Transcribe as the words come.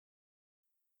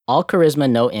All Charisma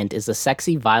No Int is a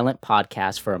sexy, violent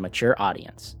podcast for a mature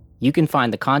audience. You can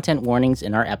find the content warnings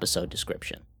in our episode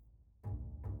description.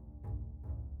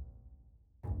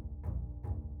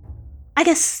 I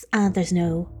guess there's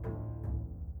no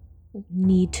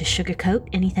need to sugarcoat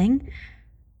anything.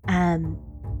 The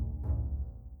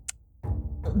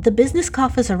business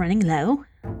coffers are running low.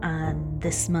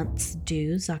 This month's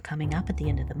dues are coming up at the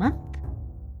end of the month.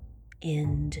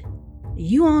 And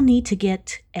you all need to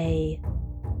get a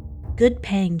good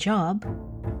paying job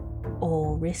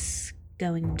or risk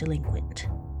going delinquent.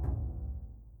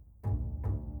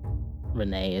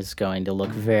 Renee is going to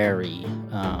look very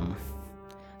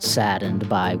saddened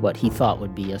by what he thought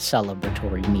would be a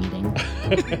celebratory meeting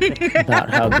about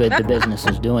how good the business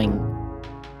is doing.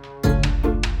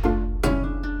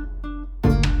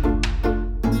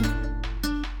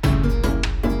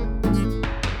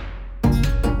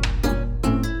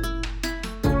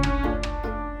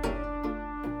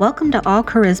 Welcome to All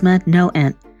Charisma No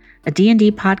Int, a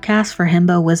D&D podcast for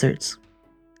himbo wizards.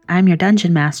 I'm your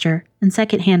dungeon master and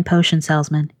secondhand potion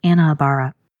salesman, Anna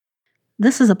Ibarra.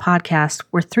 This is a podcast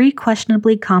where three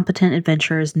questionably competent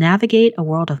adventurers navigate a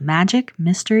world of magic,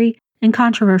 mystery, and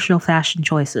controversial fashion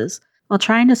choices while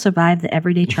trying to survive the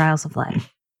everyday trials of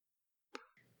life.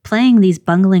 Playing these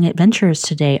bungling adventurers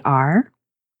today are...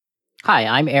 Hi,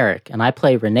 I'm Eric, and I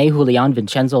play Rene Julian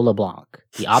Vincenzo LeBlanc,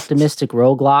 the optimistic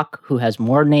roguelock who has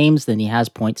more names than he has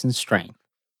points in strength.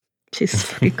 Jesus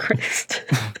fucking Christ.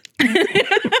 Hey,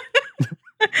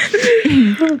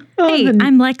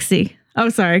 I'm Lexi. Oh,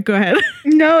 sorry. Go ahead.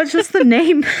 No, it's just the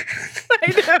name.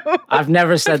 I know. I've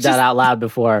never said that out loud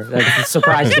before. That's a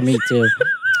surprise to me, too.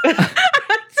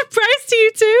 Surprise to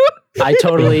you, too?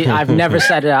 I've never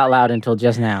said it out loud until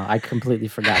just now. I completely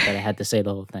forgot that I had to say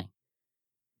the whole thing.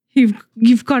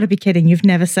 You've got to be kidding. You've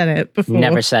never said it before.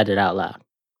 Never said it out loud.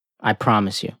 I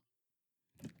promise you.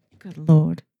 Good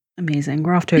Lord. Amazing.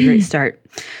 We're off to a great start.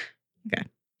 Okay.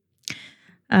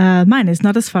 Mine is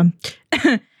not as fun.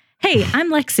 Hey,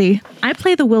 I'm Lexi. I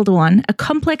play the Wilder One, a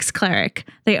complex cleric.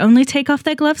 They only take off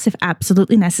their gloves if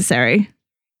absolutely necessary.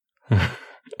 I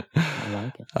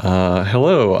like it.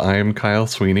 Hello, I'm Kyle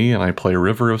Sweeney, and I play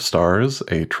River of Stars,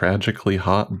 a tragically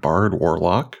hot bard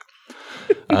warlock.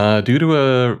 Due to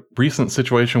a recent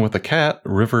situation with a cat,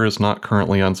 River is not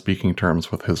currently on speaking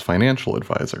terms with his financial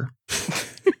advisor.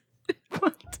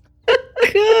 What?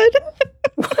 Good.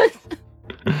 What?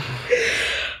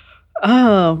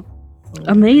 Oh,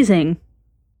 amazing.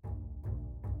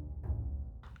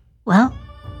 Well,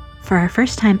 for our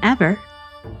first time ever,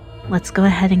 let's go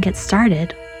ahead and get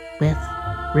started with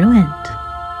Ruined.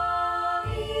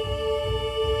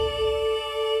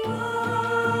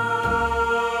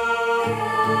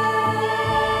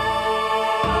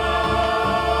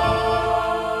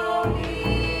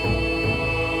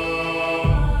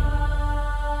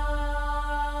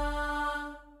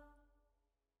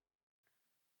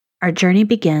 Our journey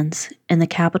begins in the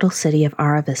capital city of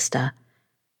Aravista,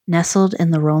 nestled in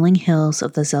the rolling hills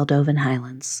of the Zeldovan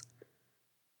Highlands.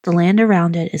 The land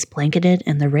around it is blanketed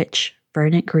in the rich,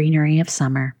 verdant greenery of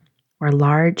summer, where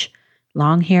large,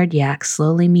 long-haired yaks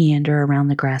slowly meander around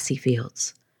the grassy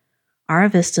fields.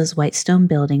 Aravista's white stone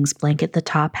buildings blanket the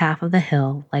top half of the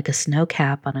hill like a snow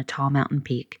cap on a tall mountain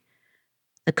peak.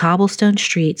 The cobblestone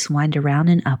streets wind around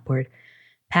and upward,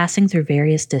 passing through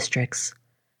various districts.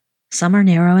 Some are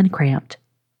narrow and cramped,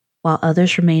 while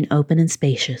others remain open and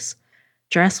spacious,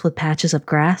 dressed with patches of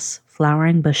grass,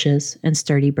 flowering bushes, and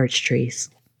sturdy birch trees.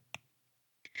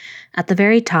 At the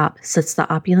very top sits the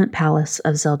opulent palace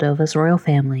of Zeldova's royal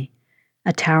family,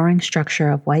 a towering structure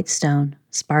of white stone,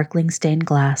 sparkling stained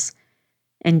glass,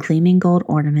 and gleaming gold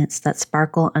ornaments that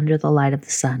sparkle under the light of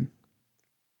the sun.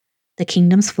 The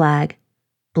kingdom's flag,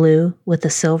 blue with a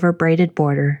silver braided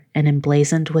border and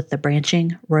emblazoned with the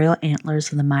branching royal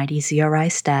antlers of the mighty Ziorai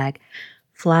stag,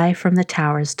 fly from the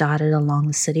towers dotted along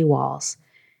the city walls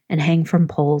and hang from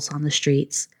poles on the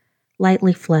streets,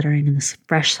 lightly fluttering in the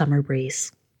fresh summer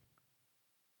breeze.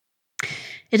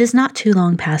 It is not too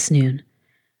long past noon,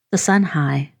 the sun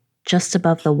high, just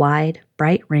above the wide,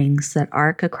 bright rings that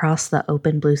arc across the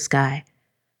open blue sky.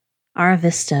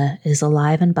 Aravista is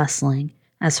alive and bustling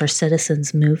as her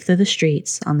citizens move through the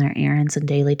streets on their errands and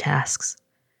daily tasks.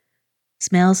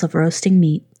 Smells of roasting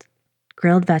meat,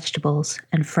 grilled vegetables,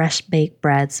 and fresh baked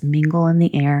breads mingle in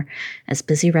the air as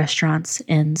busy restaurants,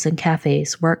 inns, and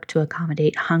cafes work to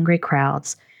accommodate hungry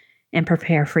crowds and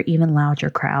prepare for even larger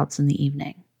crowds in the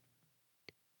evening.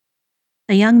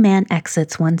 A young man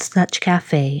exits one such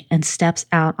cafe and steps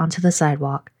out onto the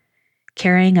sidewalk,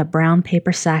 carrying a brown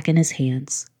paper sack in his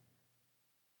hands.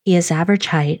 He is average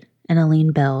height and a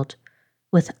lean build,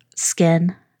 with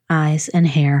skin, eyes, and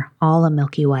hair all a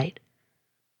milky white.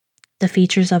 The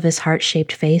features of his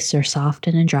heart-shaped face are soft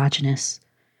and androgynous,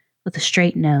 with a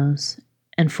straight nose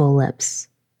and full lips.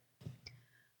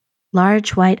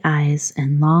 Large white eyes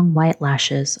and long white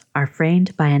lashes are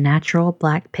framed by a natural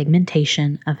black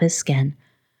pigmentation of his skin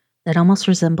that almost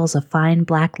resembles a fine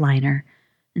black liner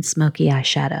and smoky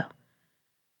eyeshadow.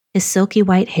 His silky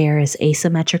white hair is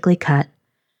asymmetrically cut,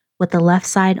 with the left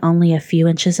side only a few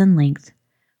inches in length,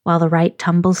 while the right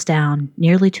tumbles down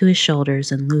nearly to his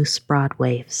shoulders in loose, broad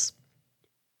waves.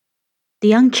 The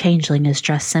young changeling is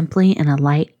dressed simply in a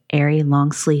light, airy,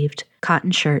 long-sleeved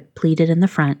cotton shirt pleated in the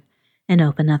front and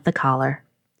open at the collar,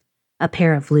 a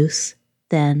pair of loose,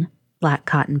 thin, black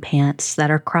cotton pants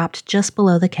that are cropped just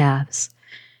below the calves,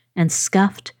 and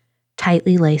scuffed,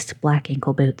 tightly laced black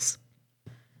ankle boots.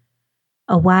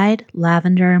 A wide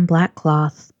lavender and black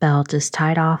cloth belt is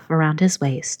tied off around his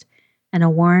waist, and a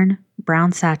worn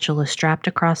brown satchel is strapped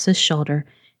across his shoulder,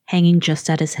 hanging just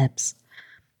at his hips.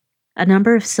 A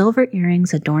number of silver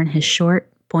earrings adorn his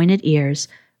short, pointed ears,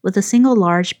 with a single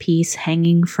large piece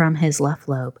hanging from his left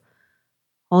lobe,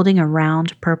 holding a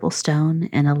round purple stone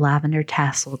and a lavender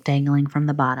tassel dangling from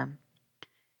the bottom.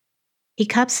 He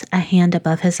cups a hand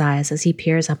above his eyes as he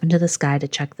peers up into the sky to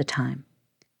check the time.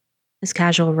 His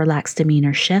casual, relaxed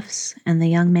demeanor shifts, and the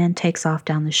young man takes off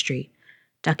down the street,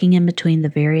 ducking in between the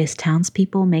various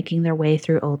townspeople making their way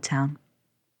through Old Town.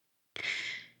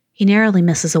 He narrowly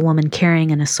misses a woman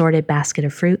carrying an assorted basket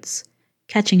of fruits,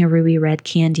 catching a ruby-red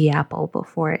candy apple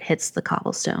before it hits the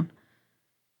cobblestone.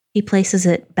 He places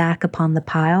it back upon the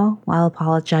pile while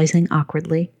apologizing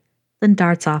awkwardly, then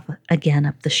darts off again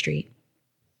up the street.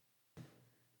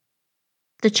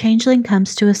 The changeling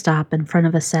comes to a stop in front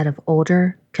of a set of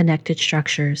older, connected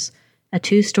structures, a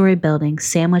 2-story building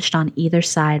sandwiched on either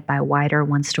side by wider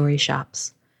 1-story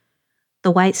shops.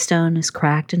 The white stone is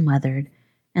cracked and weathered,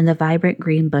 and the vibrant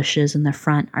green bushes in the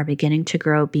front are beginning to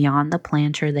grow beyond the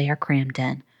planter they are crammed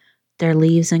in, their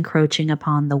leaves encroaching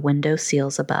upon the window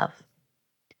sills above.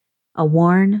 A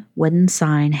worn wooden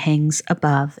sign hangs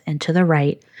above and to the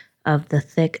right of the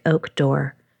thick oak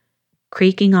door,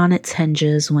 creaking on its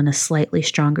hinges when a slightly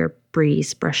stronger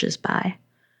breeze brushes by.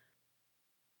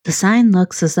 The sign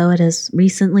looks as though it has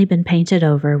recently been painted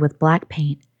over with black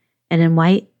paint, and in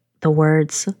white the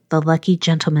words, "The Lucky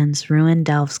Gentleman's Ruined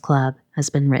Elves Club," has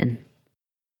been written.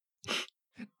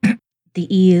 The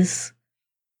E is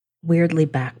weirdly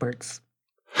backwards.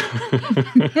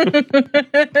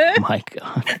 My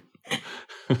God.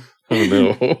 Oh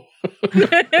no.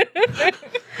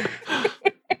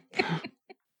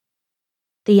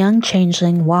 The young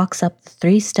changeling walks up the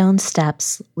 3 stone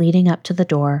steps leading up to the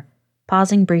door,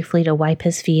 pausing briefly to wipe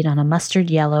his feet on a mustard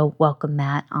yellow welcome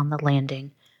mat on the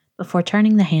landing before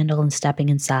turning the handle and stepping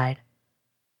inside.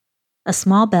 A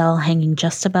small bell hanging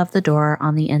just above the door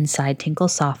on the inside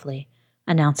tinkles softly,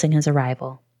 announcing his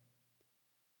arrival.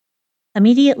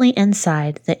 Immediately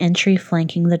inside, the entry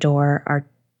flanking the door are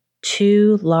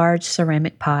 2 large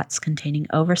ceramic pots containing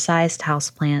oversized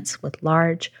houseplants with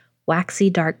large, waxy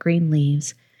dark green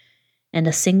leaves, and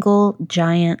a single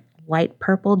giant light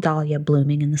purple dahlia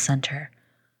blooming in the center.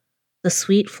 The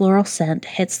sweet floral scent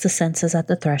hits the senses at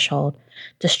the threshold,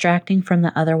 distracting from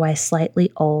the otherwise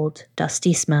slightly old,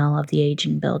 dusty smell of the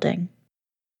aging building.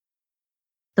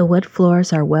 The wood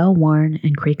floors are well worn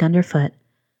and creak underfoot,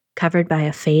 covered by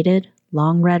a faded,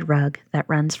 long red rug that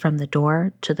runs from the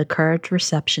door to the curved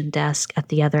reception desk at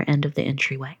the other end of the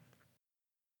entryway.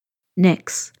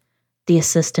 Nix, the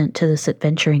assistant to this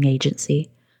adventuring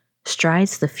agency,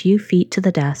 strides the few feet to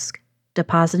the desk,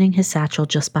 depositing his satchel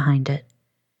just behind it.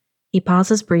 He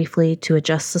pauses briefly to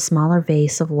adjust the smaller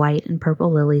vase of white and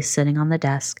purple lilies sitting on the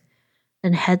desk,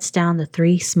 then heads down the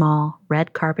 3 small,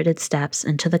 red-carpeted steps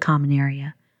into the common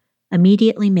area,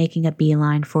 immediately making a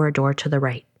beeline for a door to the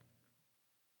right.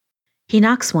 He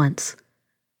knocks once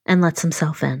and lets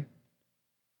himself in.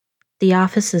 The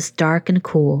office is dark and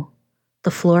cool,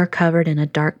 the floor covered in a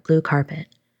dark blue carpet.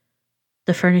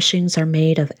 The furnishings are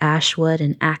made of ash wood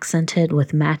and accented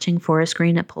with matching forest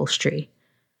green upholstery.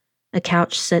 A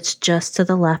couch sits just to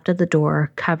the left of the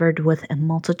door, covered with a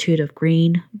multitude of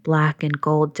green, black, and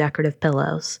gold decorative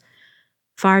pillows,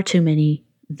 far too many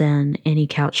than any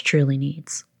couch truly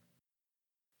needs.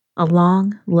 A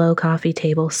long, low coffee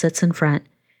table sits in front,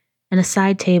 and a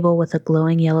side table with a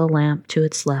glowing yellow lamp to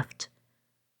its left.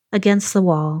 Against the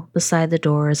wall, beside the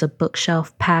door, is a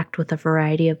bookshelf packed with a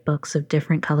variety of books of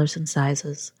different colors and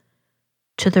sizes.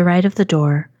 To the right of the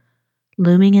door,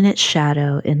 looming in its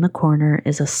shadow in the corner,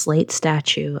 is a slate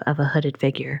statue of a hooded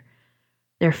figure,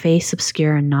 their face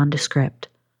obscure and nondescript,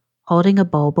 holding a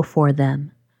bowl before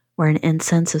them where an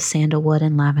incense of sandalwood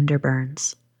and lavender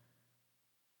burns.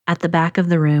 At the back of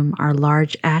the room are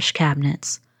large ash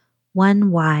cabinets,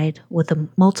 one wide with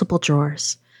multiple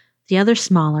drawers, the other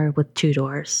smaller with 2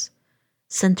 doors.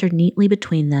 Centered neatly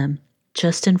between them,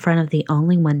 just in front of the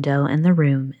only window in the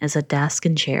room, is a desk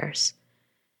and chairs.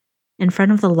 In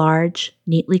front of the large,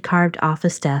 neatly carved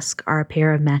office desk are a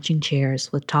pair of matching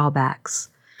chairs with tall backs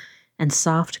and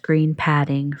soft green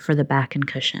padding for the back and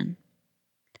cushion.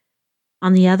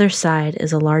 On the other side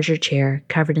is a larger chair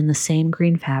covered in the same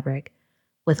green fabric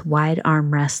with wide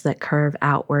armrests that curve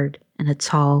outward and a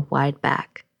tall, wide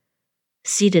back.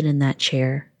 Seated in that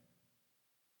chair,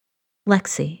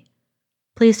 Lexi,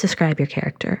 please describe your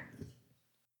character.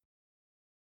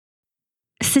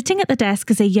 Sitting at the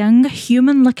desk is a young,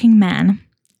 human-looking man,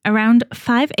 around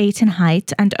 5'8" in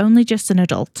height and only just an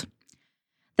adult.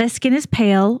 Their skin is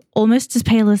pale, almost as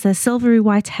pale as their silvery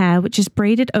white hair, which is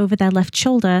braided over their left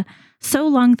shoulder, so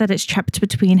long that it's trapped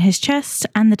between his chest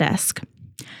and the desk.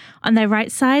 On their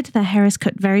right side, their hair is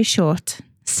cut very short,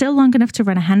 still long enough to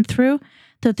run a hand through,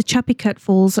 though the choppy cut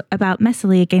falls about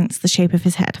messily against the shape of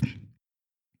his head.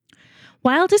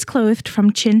 Wild is clothed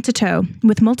from chin to toe,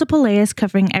 with multiple layers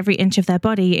covering every inch of their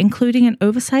body, including an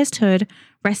oversized hood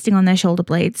resting on their shoulder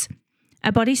blades.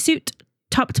 A bodysuit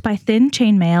topped by thin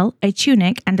chainmail, a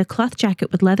tunic, and a cloth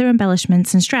jacket with leather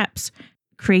embellishments and straps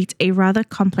create a rather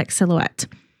complex silhouette.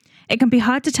 It can be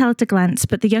hard to tell at a glance,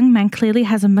 but the young man clearly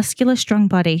has a muscular, strong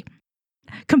body.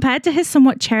 Compared to his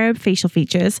somewhat cherub facial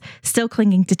features, still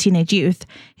clinging to teenage youth,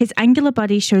 his angular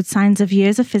body showed signs of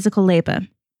years of physical labor.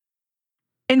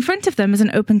 In front of them is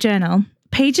an open journal.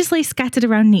 Pages lay scattered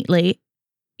around neatly,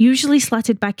 usually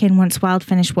slotted back in once Wild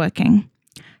finished working.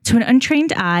 To an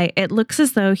untrained eye, it looks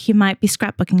as though he might be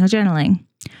scrapbooking or journaling.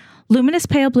 Luminous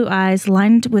pale blue eyes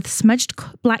lined with smudged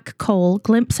black coal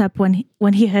glimpse up when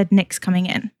he heard Nyx coming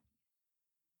in.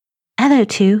 Hello,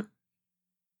 two.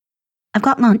 I've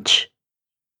got lunch.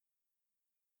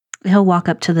 He'll walk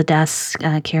up to the desk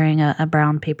carrying a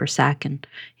brown paper sack, and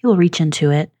he will reach into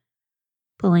it,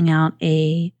 pulling out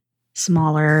a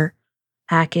smaller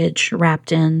package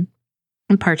wrapped in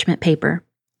parchment paper,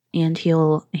 and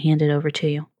he'll hand it over to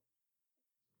you.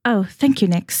 Oh, thank you,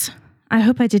 Nyx. I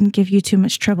hope I didn't give you too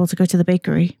much trouble to go to the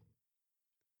bakery.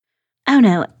 Oh,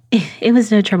 no. It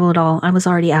was no trouble at all. I was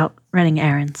already out running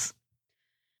errands.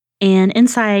 And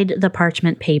inside the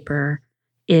parchment paper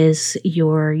is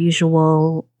your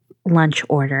usual lunch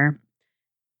order.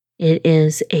 It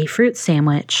is a fruit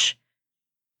sandwich,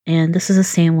 and this is a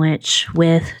sandwich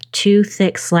with 2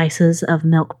 thick slices of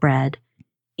milk bread,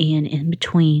 and in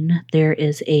between there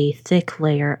is a thick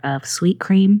layer of sweet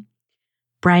cream,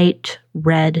 bright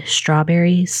red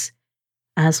strawberries,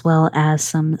 as well as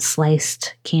some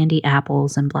sliced candy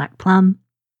apples and black plum.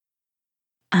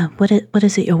 What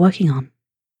is it you're working on?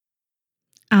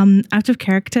 Out of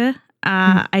character,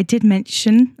 I did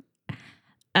mention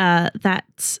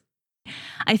that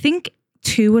I think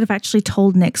 2 would have actually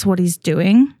told Nyx what he's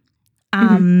doing.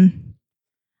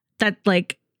 That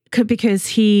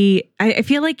because I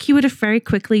feel like he would have very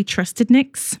quickly trusted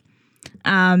Nyx.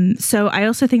 So I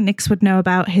also think Nyx would know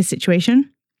about his situation,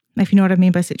 if you know what I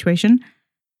mean by situation.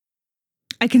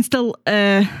 I can still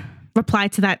reply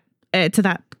to that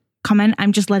comment.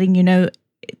 I'm just letting you know,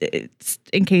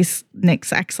 in case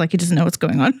Nyx acts like he doesn't know what's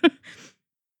going on.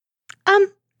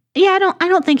 Yeah, I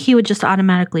don't think he would just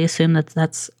automatically assume that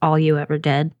that's all you ever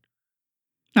did.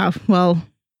 Oh, well,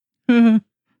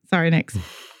 sorry, Nyx.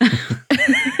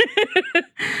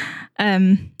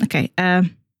 Okay.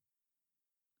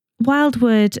 Wild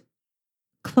would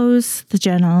close the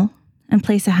journal and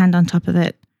place a hand on top of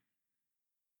it,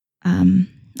 and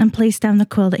place down the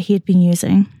quill that he had been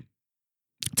using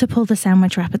to pull the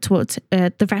sandwich wrapper towards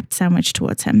the wrapped sandwich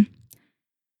towards him.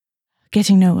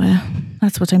 Getting nowhere.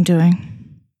 That's what I'm doing.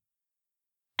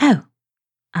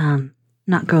 Oh,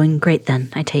 not going great then,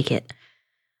 I take it.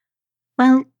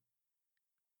 Well,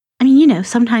 I mean,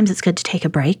 sometimes it's good to take a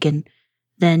break, and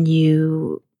then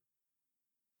you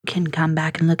can come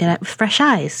back and look at it with fresh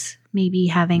eyes. Maybe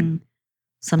having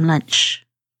some lunch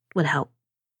would help.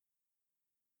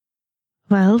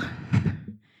 Well,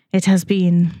 it has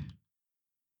been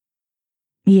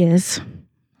years.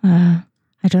 I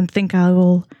don't think I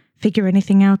will figure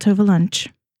anything out over lunch.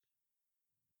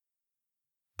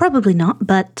 Probably not,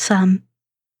 but,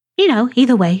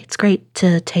 either way, it's great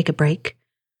to take a break.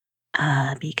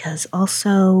 Because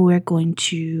also we're going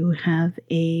to have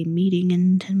a meeting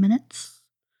in 10 minutes.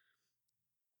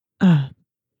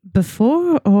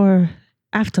 Before or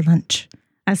after lunch?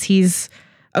 As he's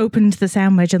opened the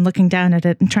sandwich and looking down at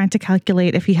it and trying to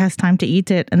calculate if he has time to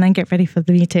eat it and then get ready for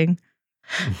the meeting.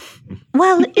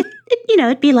 Well,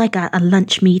 it'd be like a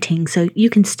lunch meeting, so you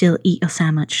can still eat your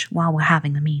sandwich while we're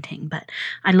having the meeting. But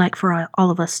I'd like for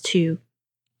all of us to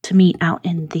meet out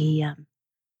in the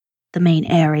main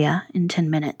area in 10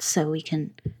 minutes so we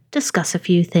can discuss a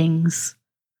few things.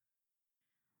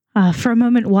 For a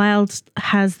moment, Wild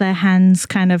has their hands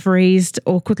kind of raised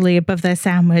awkwardly above their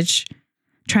sandwich,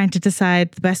 trying to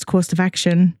decide the best course of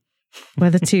action,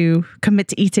 whether to commit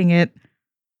to eating it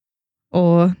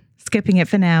or skipping it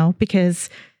for now, because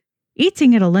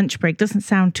eating at a lunch break doesn't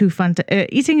sound too fun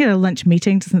eating at a lunch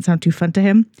meeting doesn't sound too fun to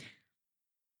him.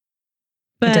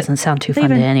 But it doesn't sound too fun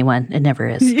to anyone. It never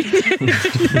is.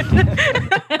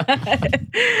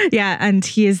 Yeah, and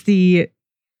he is the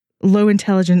low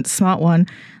intelligence smart one.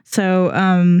 So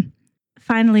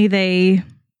finally they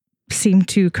seem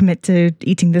to commit to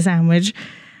eating the sandwich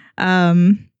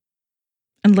and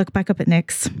look back up at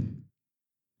Nyx.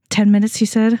 10 minutes, you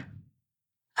said?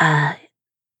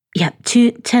 Yeah,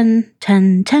 10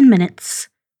 minutes.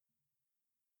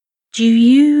 Do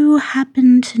you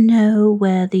happen to know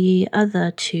where the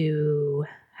other two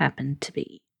happen to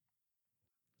be?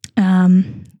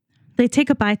 They take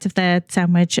a bite of their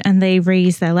sandwich and they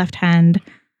raise their left hand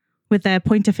with their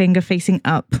pointer finger facing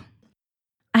up.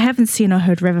 I haven't seen or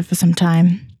heard River for some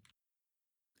time.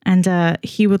 And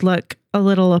he would look a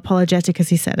little apologetic as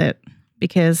he said it,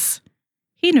 because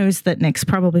he knows that Nyx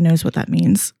probably knows what that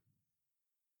means.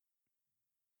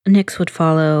 Nyx would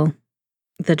follow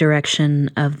the direction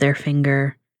of their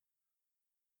finger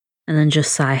and then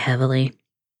just sigh heavily.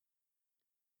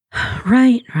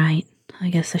 Right. I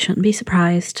guess I shouldn't be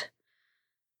surprised.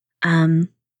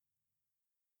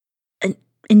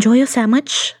 Enjoy your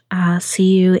sandwich.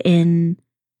 See you in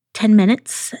 10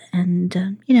 minutes. And,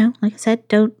 like I said,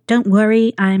 don't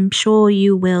worry. I'm sure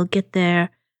you will get there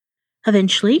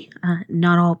eventually.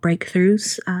 Not all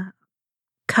breakthroughs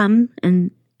come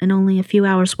in only a few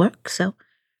hours' work. So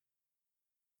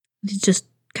he's just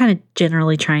kind of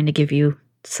generally trying to give you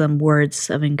some words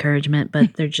of encouragement,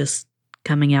 but they're just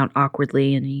coming out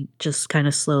awkwardly, and he just kind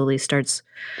of slowly starts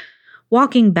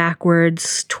walking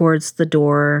backwards towards the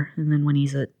door, and then when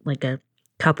he's at like a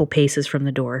couple paces from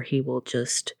the door, he will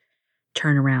just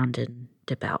turn around and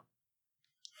dip out.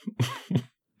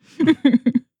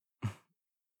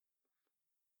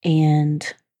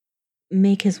 And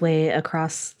make his way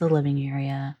across the living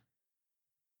area,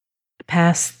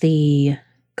 past the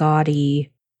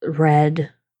gaudy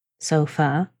red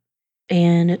sofa,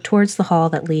 and towards the hall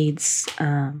that leads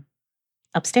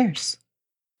upstairs.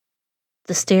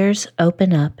 The stairs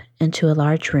open up into a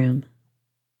large room,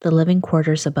 the living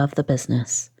quarters above the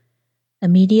business.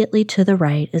 Immediately to the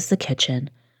right is the kitchen,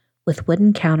 with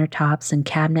wooden countertops and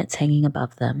cabinets hanging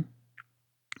above them.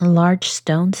 A large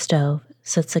stone stove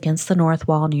sits against the north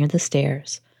wall near the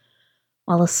stairs,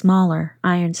 while a smaller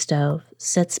iron stove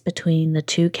sits between the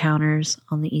two counters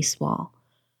on the east wall.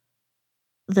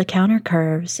 The counter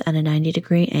curves at a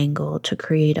 90-degree angle to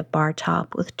create a bar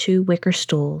top with two wicker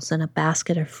stools and a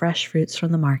basket of fresh fruits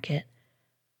from the market.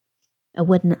 A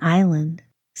wooden island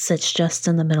sits just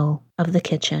in the middle of the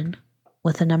kitchen,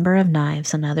 with a number of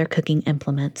knives and other cooking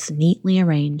implements neatly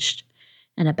arranged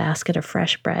and a basket of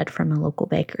fresh bread from a local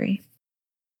bakery.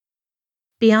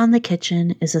 Beyond the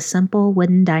kitchen is a simple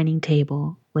wooden dining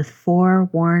table with 4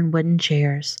 worn wooden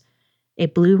chairs, a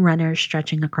blue runner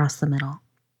stretching across the middle.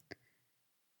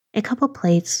 A couple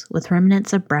plates with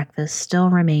remnants of breakfast still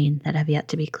remain that have yet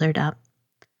to be cleared up.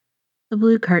 The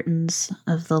blue curtains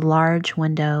of the large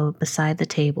window beside the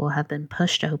table have been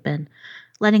pushed open,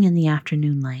 letting in the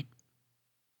afternoon light.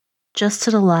 Just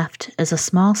to the left is a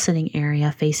small sitting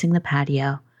area facing the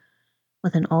patio,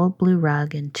 with an old blue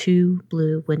rug and 2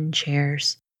 blue wooden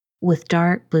chairs with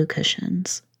dark blue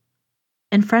cushions.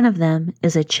 In front of them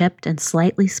is a chipped and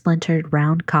slightly splintered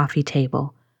round coffee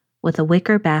table, with a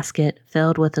wicker basket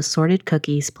filled with assorted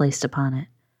cookies placed upon it.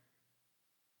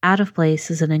 Out of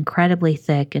place is an incredibly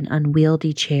thick and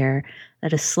unwieldy chair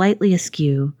that is slightly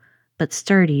askew, but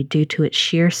sturdy due to its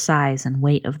sheer size and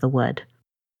weight of the wood.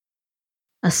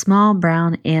 A small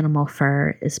brown animal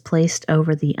fur is placed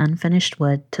over the unfinished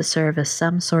wood to serve as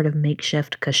some sort of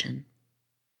makeshift cushion.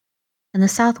 In the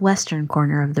southwestern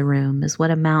corner of the room is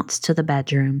what amounts to the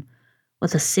bedroom,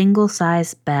 with a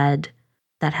single-sized bed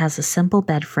that has a simple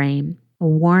bed frame, a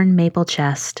worn maple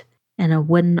chest, and a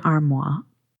wooden armoire.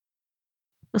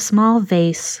 A small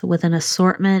vase with an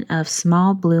assortment of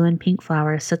small blue and pink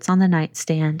flowers sits on the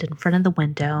nightstand in front of the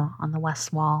window on the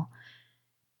west wall,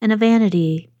 and a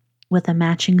vanity with a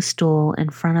matching stool in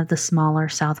front of the smaller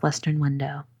southwestern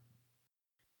window.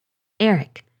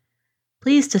 Eric,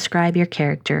 please describe your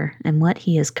character and what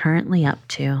he is currently up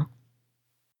to.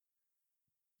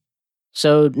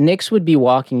 So Nyx would be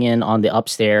walking in on the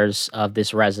upstairs of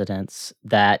this residence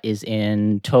that is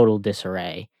in total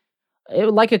disarray,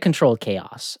 like a controlled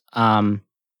chaos.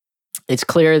 It's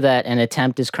clear that an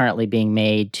attempt is currently being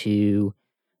made to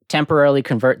temporarily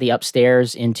convert the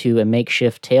upstairs into a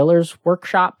makeshift tailor's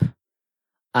workshop.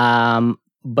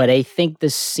 But I think the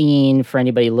scene, for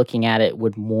anybody looking at it,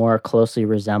 would more closely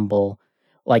resemble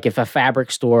like if a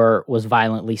fabric store was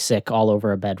violently sick all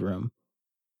over a bedroom.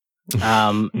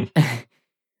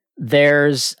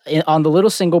 There's on the little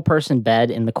single person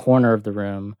bed in the corner of the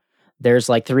room, there's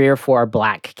like 3 or 4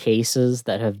 black cases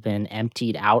that have been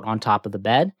emptied out on top of the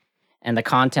bed, and the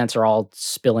contents are all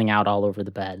spilling out all over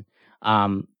the bed.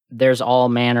 There's all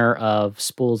manner of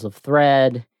spools of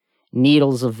thread,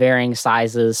 needles of varying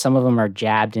sizes. Some of them are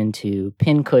jabbed into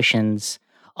pin cushions.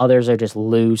 Others are just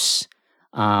loose.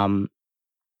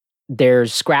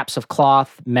 There's scraps of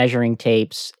cloth, measuring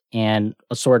tapes, and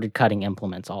assorted cutting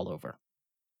implements all over.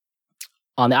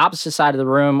 On the opposite side of the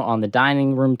room, on the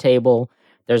dining room table,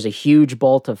 there's a huge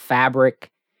bolt of fabric.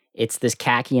 It's this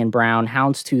khaki and brown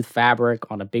houndstooth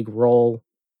fabric on a big roll.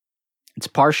 It's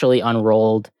partially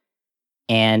unrolled,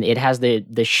 and it has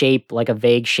the shape, like a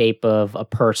vague shape of a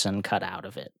person cut out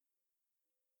of it.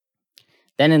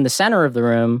 Then in the center of the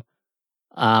room,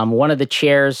 one of the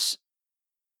chairs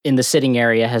in the sitting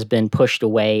area has been pushed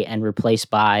away and replaced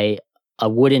by a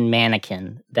wooden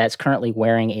mannequin that's currently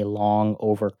wearing a long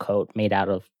overcoat made out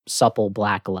of supple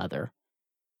black leather.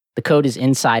 The coat is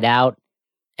inside out,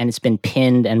 and it's been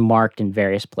pinned and marked in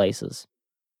various places.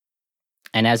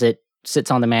 And as it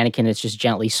sits on the mannequin, it's just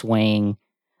gently swaying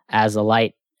as a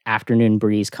light afternoon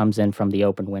breeze comes in from the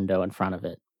open window in front of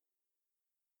it.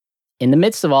 In the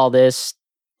midst of all this,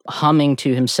 humming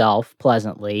to himself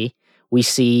pleasantly, we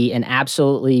see an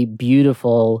absolutely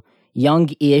beautiful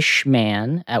young-ish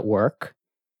man at work.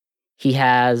 He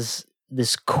has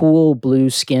this cool blue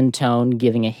skin tone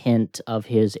giving a hint of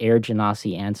his Air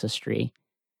Genasi ancestry.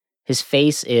 His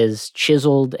face is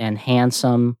chiseled and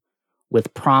handsome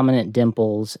with prominent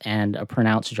dimples and a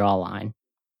pronounced jawline.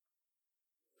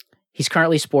 He's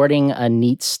currently sporting a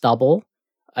neat stubble,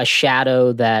 a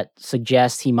shadow that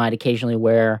suggests he might occasionally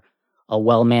wear a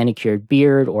well-manicured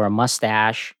beard or a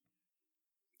mustache.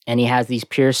 And he has these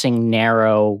piercing,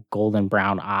 narrow, golden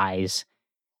brown eyes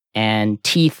and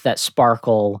teeth that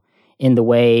sparkle in the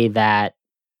way that,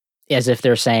 as if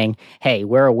they're saying, hey,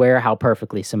 we're aware how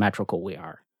perfectly symmetrical we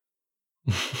are.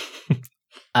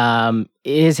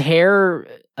 His hair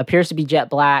appears to be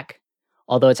jet black,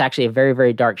 although it's actually a very,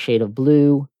 very dark shade of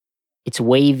blue. It's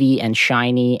wavy and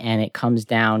shiny, and it comes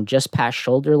down just past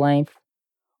shoulder length,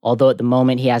 although at the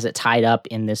moment he has it tied up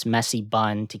in this messy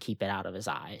bun to keep it out of his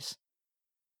eyes.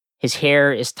 His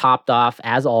hair is topped off,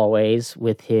 as always,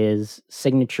 with his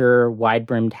signature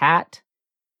wide-brimmed hat.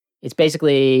 It's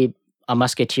basically a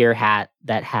musketeer hat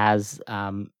that has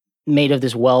made of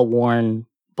this well-worn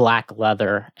black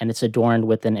leather, and it's adorned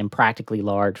with an impractically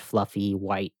large, fluffy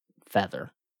white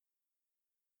feather.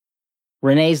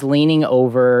 Renee's leaning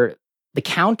over the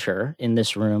counter in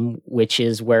this room, which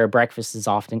is where breakfast is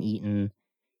often eaten.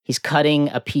 He's cutting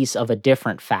a piece of a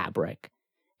different fabric.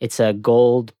 It's a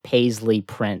gold paisley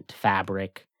print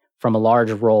fabric from a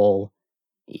large roll.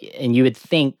 And you would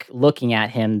think, looking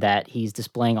at him, that he's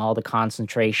displaying all the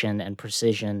concentration and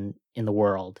precision in the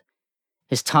world.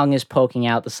 His tongue is poking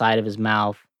out the side of his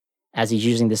mouth as he's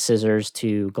using the scissors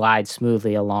to glide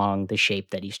smoothly along the shape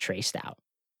that he's traced out.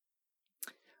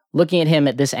 Looking at him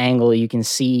at this angle, you can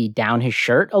see down his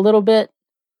shirt a little bit.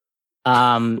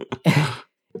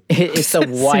 It's a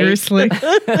white... Seriously?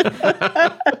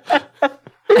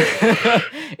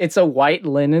 It's a white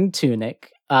linen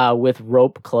tunic with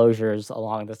rope closures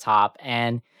along the top,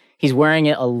 and he's wearing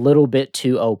it a little bit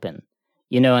too open.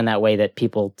 You know, in that way that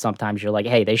people sometimes you're like,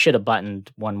 hey, they should have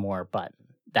buttoned one more button.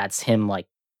 That's him like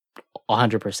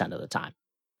 100% of the time.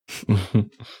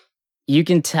 You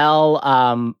can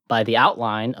tell by the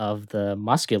outline of the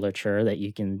musculature that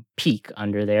you can peek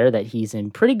under there that he's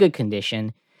in pretty good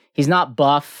condition. He's not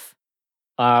buff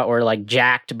or like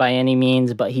jacked by any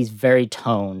means, but he's very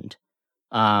toned.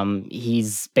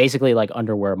 He's basically like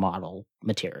underwear model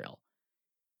material.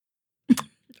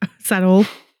 Is that all?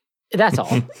 That's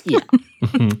all. Yeah.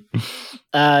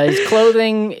 His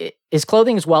clothing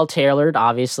is well tailored,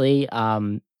 obviously.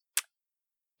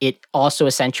 It also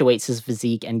accentuates his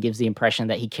physique and gives the impression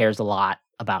that he cares a lot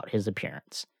about his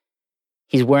appearance.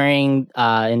 He's wearing,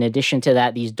 in addition to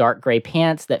that, these dark gray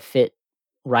pants that fit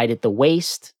right at the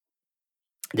waist.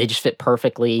 They just fit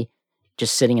perfectly,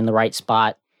 just sitting in the right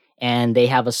spot. And they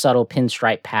have a subtle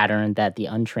pinstripe pattern that the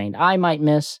untrained eye might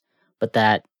miss, but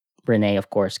that Renee,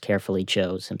 of course, carefully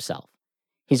chose himself.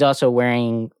 He's also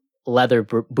wearing leather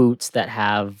boots that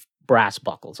have brass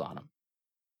buckles on them.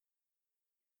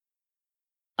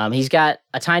 He's got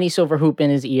a tiny silver hoop in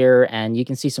his ear, and you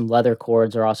can see some leather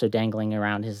cords are also dangling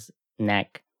around his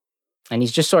neck. And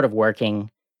he's just sort of working.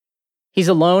 He's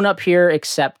alone up here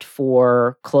except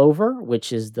for Clover,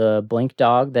 which is the blink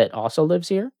dog that also lives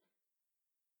here.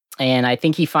 And I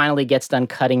think he finally gets done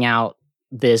cutting out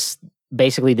this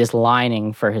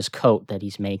lining for his coat that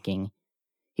he's making.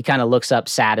 He kind of looks up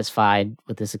satisfied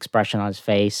with this expression on his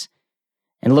face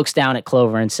and looks down at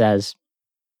Clover and says,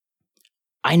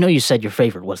 I know you said your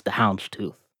favorite was the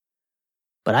houndstooth,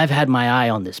 but I've had my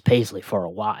eye on this paisley for a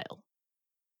while.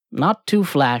 Not too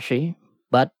flashy,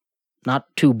 but not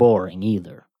too boring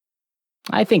either.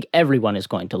 I think everyone is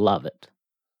going to love it.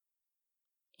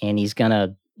 And he's going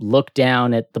to look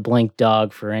down at the blink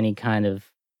dog for any kind of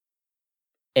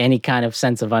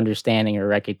sense of understanding or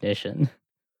recognition.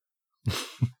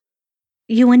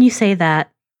 When you say that,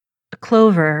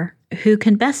 Clover, who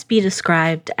can best be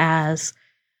described as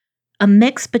a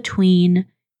mix between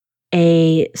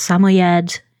a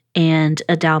Samoyed and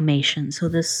a Dalmatian. So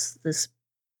this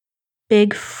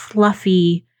big,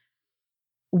 fluffy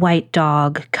white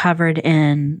dog covered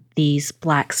in these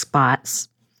black spots.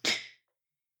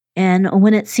 And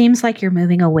when it seems like you're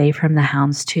moving away from the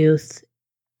houndstooth,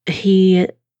 he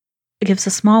gives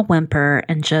a small whimper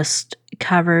and just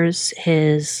covers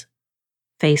his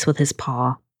face with his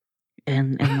paw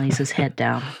and lays his head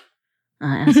down.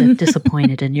 As if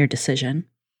disappointed in your decision.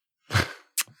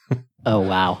 Oh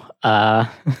wow,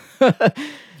 that's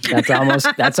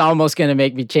almost going to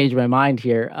make me change my mind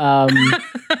here. I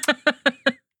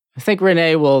think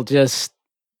Renee will just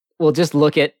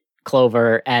look at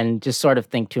Clover and just sort of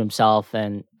think to himself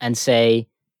and say,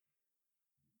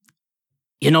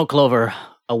 you know, Clover,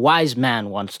 a wise man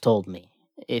once told me,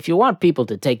 if you want people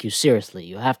to take you seriously,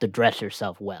 you have to dress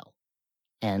yourself well,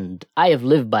 and I have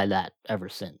lived by that ever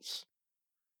since.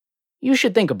 You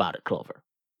should think about it, Clover.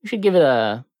 You should give it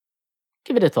a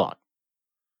thought.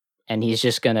 And he's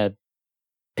just gonna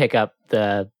pick up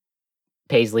the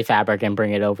paisley fabric and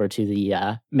bring it over to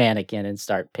the mannequin and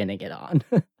start pinning it on.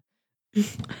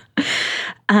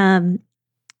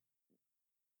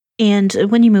 And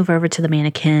when you move over to the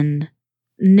mannequin,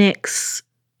 Nyx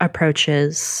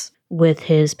approaches with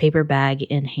his paper bag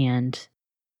in hand.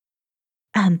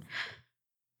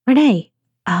 Renee,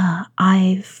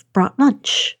 I've brought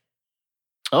lunch.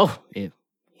 Oh, you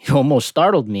almost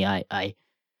startled me. I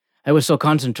was so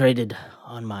concentrated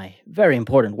on my very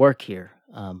important work here.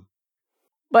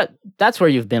 But that's where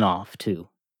you've been off, too.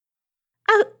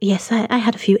 Oh, yes, I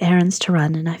had a few errands to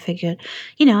run, and I figured,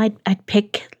 I'd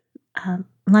pick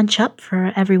lunch up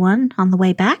for everyone on the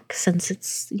way back, since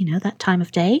it's, that time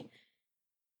of day.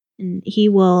 And he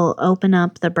will open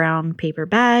up the brown paper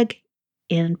bag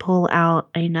and pull out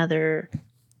another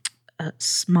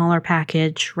smaller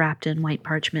package wrapped in white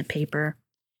parchment paper,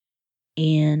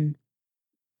 and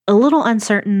a little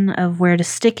uncertain of where to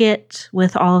stick it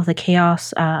with all of the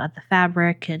chaos of the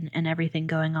fabric and everything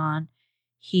going on,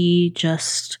 he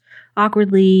just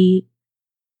awkwardly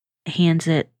hands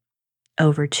it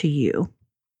over to you.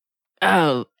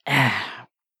 Oh,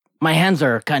 my hands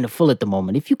are kind of full at the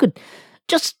moment. If you could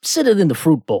just sit it in the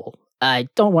fruit bowl. I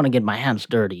don't want to get my hands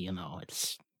dirty,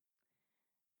 It's...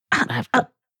 I have to...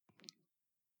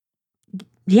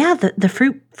 Yeah,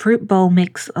 the fruit bowl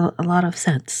makes a lot of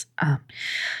sense.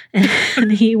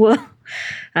 And he will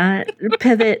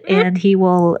pivot and he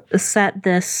will set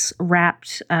this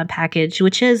wrapped package,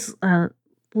 which is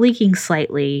leaking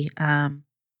slightly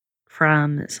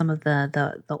from some of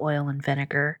the oil and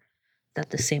vinegar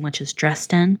that the sandwich is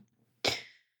dressed in,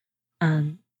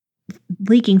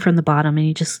 leaking from the bottom, and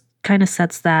he just kind of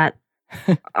sets that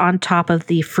on top of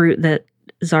the fruit that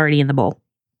is already in the bowl.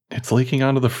 It's leaking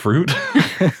onto the fruit?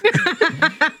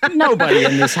 Nobody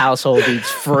in this household eats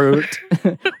fruit.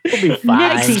 We'll be fine.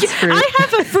 I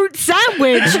have a fruit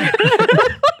sandwich.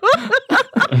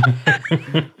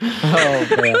 Oh,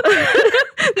 man.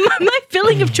 My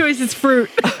filling of choice is fruit.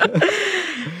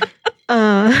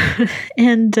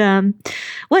 And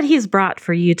what he's brought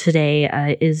for you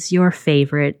today is your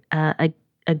favorite, a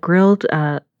grilled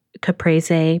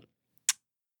caprese.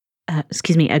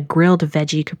 A grilled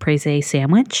veggie caprese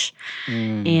sandwich.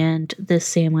 And this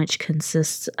sandwich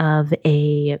consists of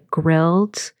a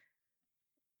grilled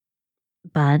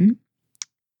bun,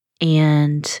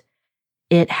 and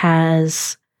it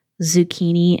has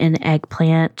zucchini and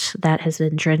eggplant that has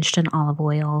been drenched in olive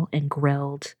oil and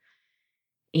grilled.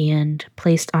 And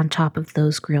placed on top of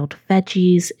those grilled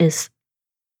veggies is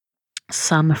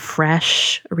some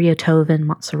fresh Rietoven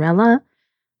mozzarella,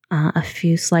 a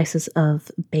few slices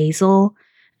of basil,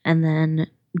 and then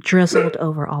drizzled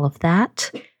over all of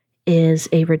that is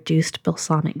a reduced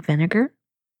balsamic vinegar.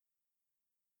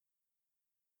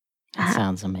 That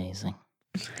sounds amazing.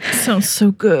 Sounds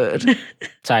so good.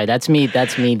 Sorry, that's me.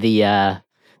 That's me. The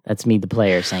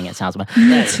player saying it sounds. Me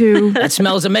too. That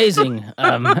smells amazing.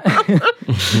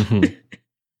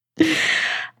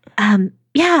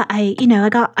 Yeah,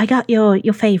 I got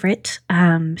your favorite.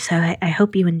 So I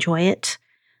hope you enjoy it.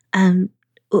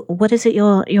 What is it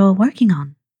you're working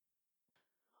on?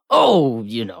 Oh,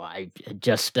 I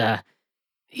just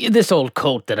this old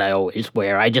coat that I always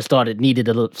wear. I just thought it needed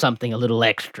something a little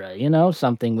extra.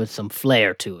 Something with some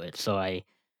flair to it. So I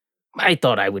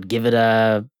thought I would give it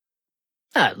a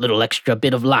little extra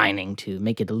bit of lining to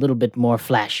make it a little bit more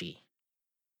flashy.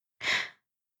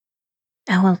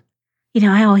 Oh, well,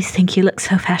 I always think you look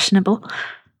so fashionable.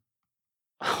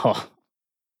 Oh,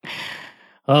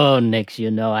 Nix,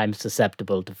 I'm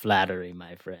susceptible to flattery,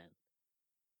 my friend.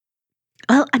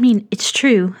 Well, I mean, it's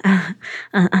true.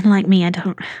 Unlike me, I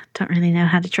don't really know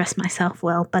how to dress myself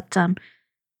well, but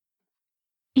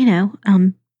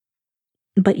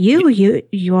but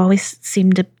you always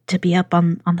seem to be up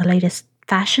on the latest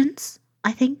fashions,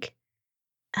 I think.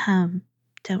 Don't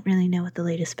really know what the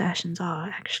latest fashions are,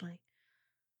 actually.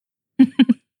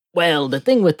 Well, the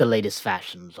thing with the latest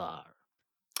fashions are,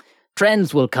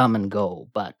 trends will come and go,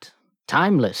 but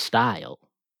timeless style,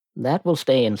 that will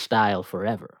stay in style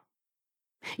forever.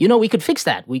 We could fix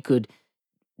that. We could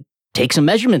take some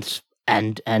measurements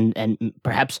and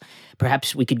perhaps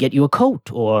we could get you a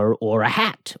coat or a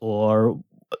hat, or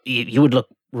you would look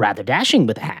rather dashing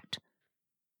with a hat.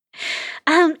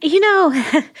 And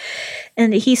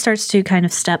he starts to kind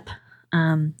of step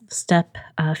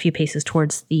a few paces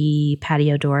towards the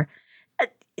patio door.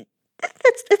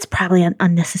 That's probably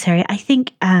unnecessary. I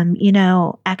think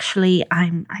actually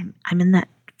I'm in that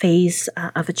phase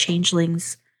of a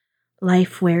changeling's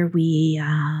life where we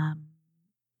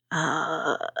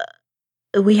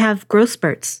have growth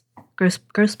spurts.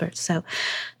 So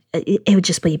it would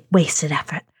just be wasted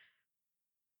effort.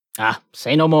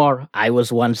 Say no more. I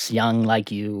was once young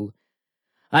like you.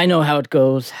 I know how it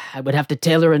goes. I would have to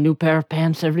tailor a new pair of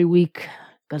pants every week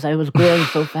because I was growing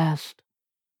so fast.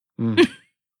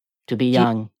 To be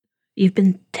young. You've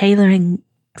been tailoring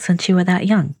since you were that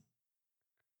young?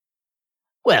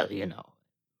 Well,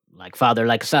 like father,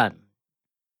 like son.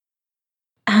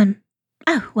 Oh,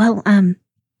 well, I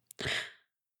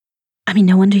mean,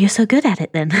 no wonder you're so good at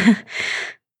it then.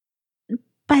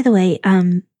 By the way,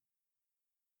 I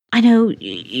know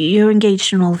you're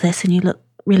engaged in all of this and you look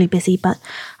really busy, but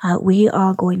we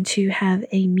are going to have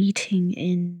a meeting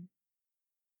in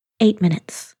 8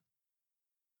 minutes.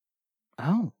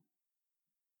 Oh.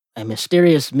 A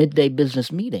mysterious midday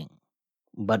business meeting.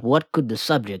 But what could the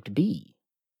subject be?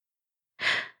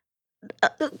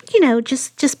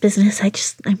 Just business. I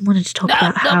wanted to talk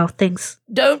about how things...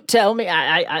 Don't tell me.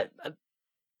 I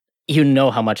you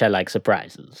know how much I like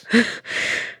surprises.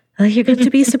 Well, you're going to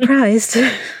be surprised.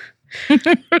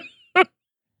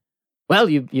 Well,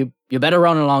 you better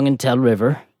run along and tell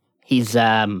River. He's,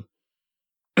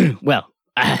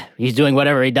 he's doing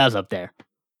whatever he does up there.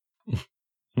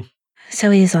 So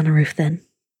he is on a roof then?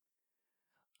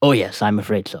 Oh, yes, I'm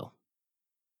afraid so.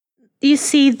 You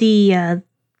see the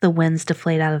winds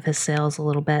deflate out of his sails a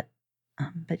little bit,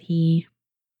 but he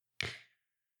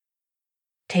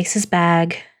takes his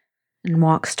bag and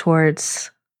walks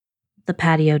towards the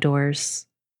patio doors.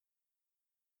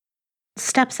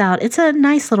 Steps out. It's a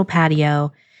nice little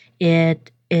patio.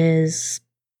 It is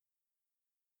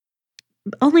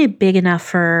only big enough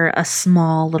for a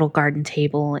small little garden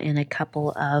table and a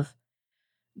couple of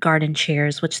garden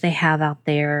chairs, which they have out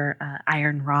there,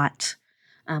 iron wrought,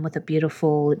 with a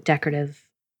beautiful decorative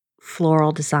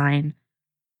floral design.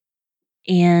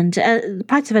 And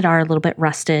parts of it are a little bit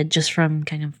rusted just from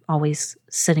kind of always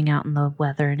sitting out in the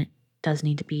weather, and it does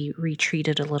need to be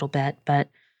retreated a little bit, but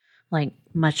like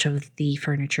much of the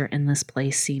furniture in this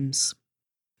place seems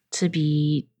to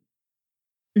be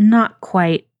not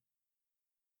quite,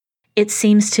 it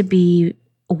seems to be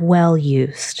well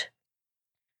used.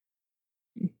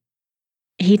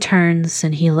 He turns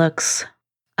and he looks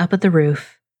up at the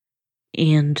roof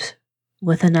and,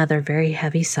 with another very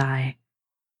heavy sigh,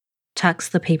 tucks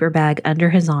the paper bag under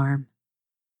his arm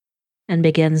and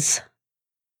begins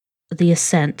the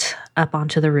ascent up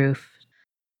onto the roof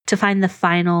to find the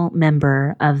final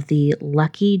member of the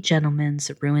Lucky Gentleman's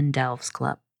Ruined Elves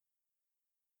Club.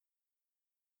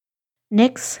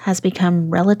 Nix has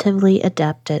become relatively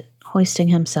adept at hoisting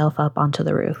himself up onto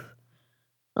the roof.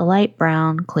 The light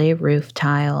brown clay roof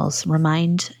tiles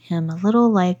remind him a little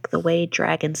like the way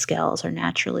dragon scales are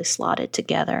naturally slotted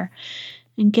together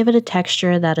and give it a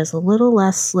texture that is a little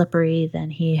less slippery than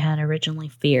he had originally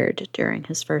feared during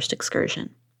his first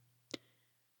excursion.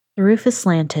 The roof is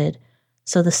slanted,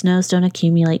 so the snows don't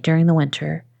accumulate during the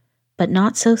winter, but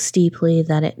not so steeply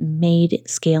that it made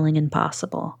scaling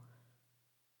impossible.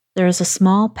 There is a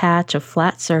small patch of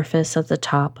flat surface at the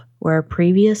top where a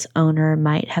previous owner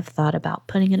might have thought about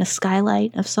putting in a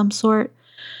skylight of some sort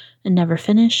and never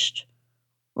finished,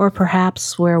 or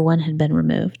perhaps where one had been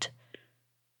removed.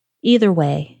 Either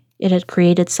way, it had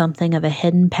created something of a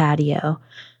hidden patio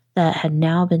that had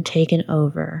now been taken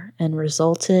over and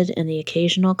resulted in the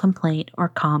occasional complaint or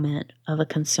comment of a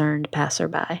concerned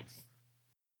passerby.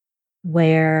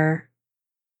 Where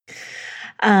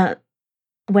Kyle,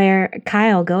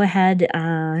 go ahead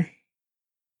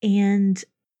and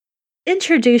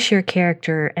introduce your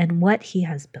character and what he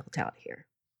has built out here.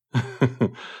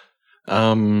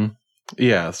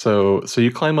 Yeah, so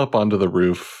you climb up onto the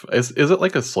roof. Is it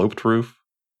like a sloped roof?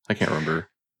 I can't remember.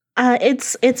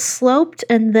 It's sloped,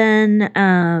 and then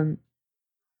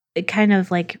it kind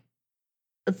of like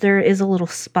there is a little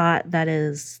spot that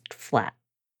is flat.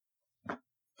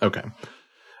 Okay.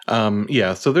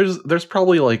 Yeah, so there's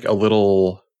probably like a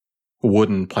little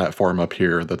wooden platform up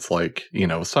here that's like,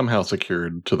 somehow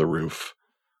secured to the roof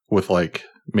with like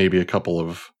maybe a couple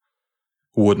of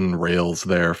wooden rails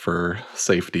there for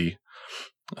safety.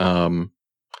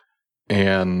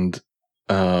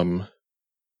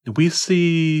 We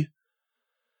see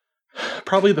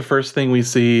probably the first thing we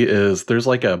see is there's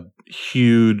like a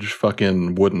huge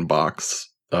fucking wooden box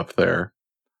up there.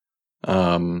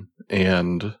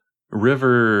 And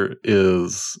River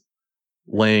is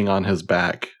laying on his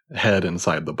back, head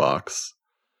inside the box.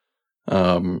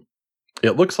 It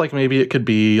looks like maybe it could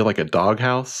be like a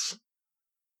doghouse.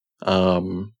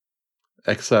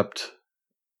 Except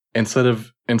instead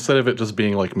of it just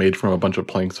being like made from a bunch of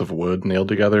planks of wood nailed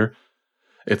together,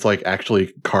 it's like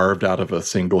actually carved out of a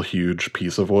single huge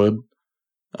piece of wood.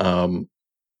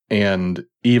 And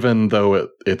even though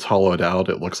it's hollowed out,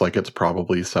 it looks like it's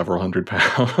probably several hundred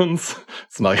pounds.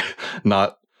 It's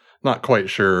not quite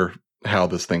sure how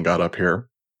this thing got up here.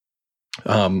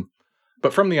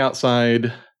 But from the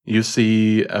outside, you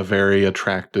see a very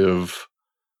attractive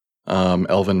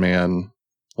elven man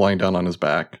lying down on his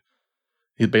back.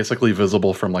 He's basically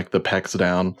visible from like the pecs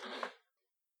down.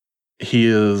 He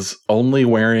is only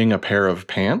wearing a pair of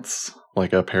pants,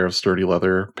 like a pair of sturdy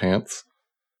leather pants.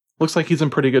 Looks like he's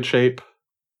in pretty good shape.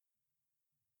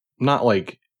 Not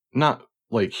like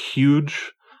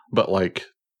huge, but like,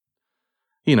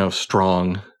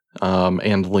 strong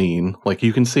and lean. Like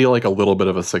you can see like a little bit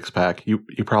of a six pack. You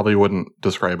probably wouldn't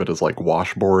describe it as like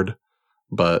washboard,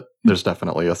 but there's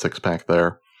definitely a six pack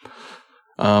there.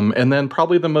 And then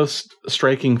probably the most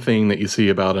striking thing that you see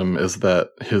about him is that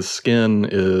his skin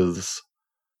is,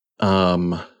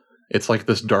 it's like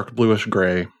this dark bluish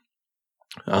gray.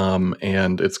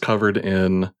 And it's covered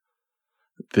in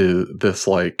this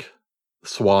like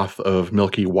swath of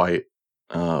milky white,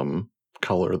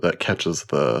 color that catches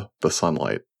the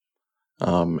sunlight,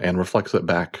 and reflects it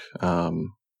back,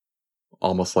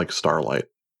 almost like starlight.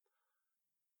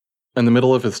 In the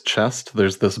middle of his chest,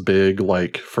 there's this big,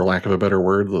 like, for lack of a better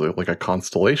word, like a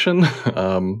constellation,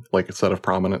 like a set of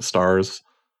prominent stars.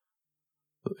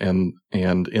 And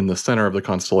in the center of the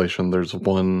constellation, there's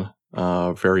one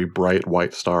very bright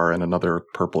white star and another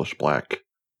purplish black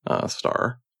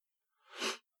star.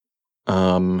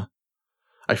 I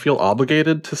feel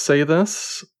obligated to say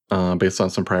this, based on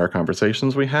some prior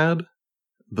conversations we had.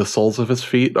 The soles of his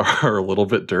feet are a little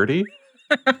bit dirty.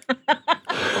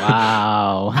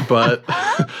 Wow. But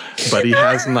he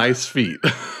has nice feet.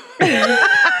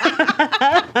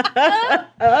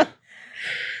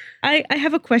 I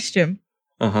have a question.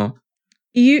 Uh-huh.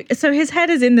 So his head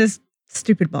is in this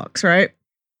stupid box, right?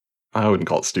 I wouldn't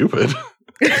call it stupid.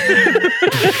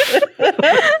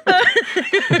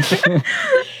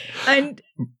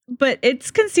 But it's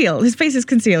concealed. His face is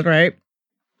concealed, right?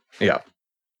 Yeah.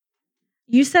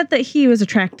 You said that he was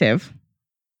attractive.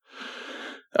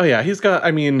 Oh yeah, he's got,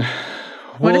 What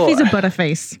if he's a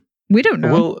butterface? We don't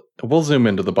know. We'll zoom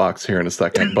into the box here in a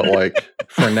second, but like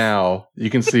for now, you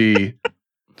can see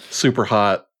super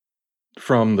hot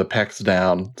from the pecs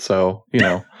down. So,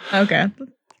 Okay.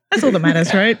 That's all that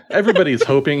matters, right? Everybody's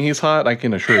hoping he's hot. I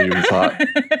can assure you he's hot.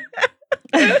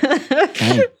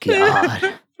 Thank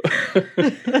God.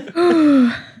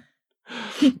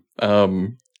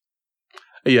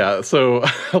 Yeah, so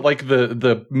like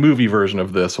the movie version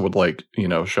of this would like,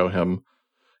 show him,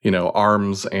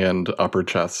 arms and upper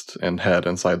chest and head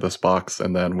inside this box,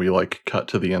 and then we like cut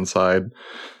to the inside,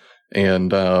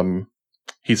 and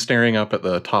he's staring up at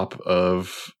the top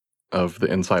of of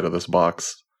the inside of this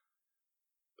box,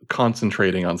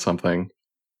 concentrating on something.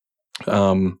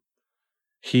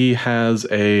 He has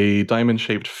a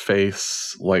diamond-shaped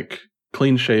face, like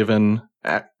clean-shaven.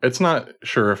 It's not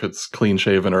sure if it's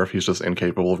clean-shaven or if he's just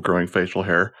incapable of growing facial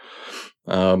hair.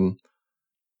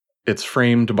 It's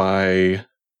framed by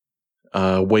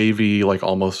wavy, like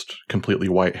almost completely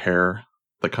white hair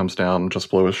that comes down just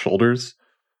below his shoulders.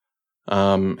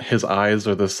 His eyes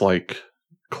are this like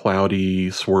cloudy,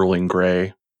 swirling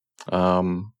gray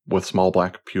with small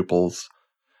black pupils.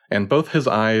 And both his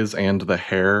eyes and the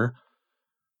hair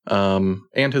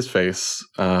and his face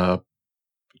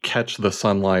catch the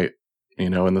sunlight,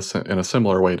 in a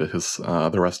similar way to his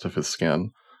the rest of his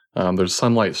skin. There's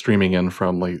sunlight streaming in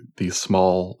from like these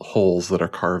small holes that are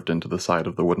carved into the side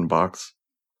of the wooden box.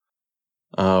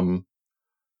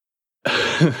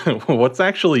 What's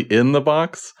actually in the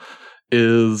box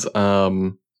is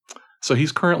so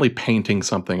he's currently painting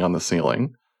something on the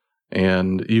ceiling,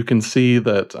 and you can see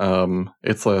that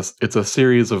it's a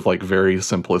series of like very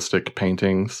simplistic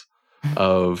paintings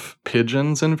of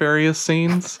pigeons in various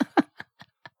scenes.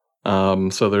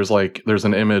 So there's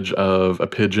an image of a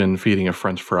pigeon feeding a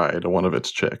French fry to one of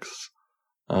its chicks.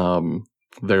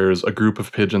 There's a group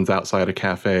of pigeons outside a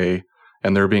cafe,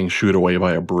 and they're being shooed away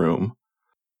by a broom.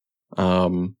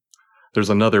 There's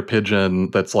another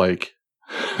pigeon that's like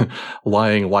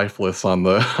lying lifeless on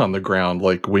the ground,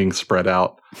 like wings spread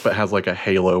out, but has like a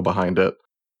halo behind it.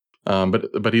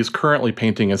 But he's currently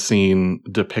painting a scene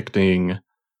depicting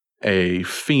a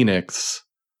phoenix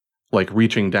like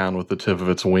reaching down with the tip of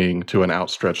its wing to an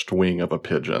outstretched wing of a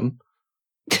pigeon.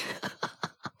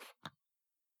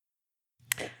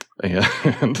 And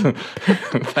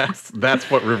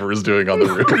that's what River is doing on the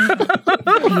roof.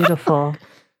 Beautiful.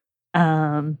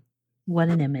 What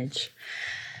an image.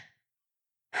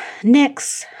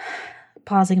 Nyx,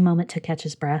 pausing a moment to catch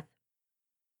his breath,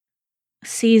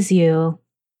 sees you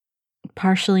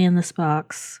partially in this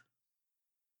box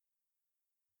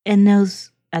and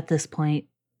knows at this point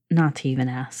not to even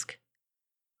ask.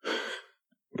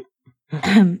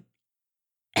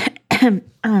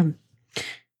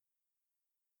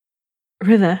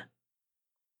 River,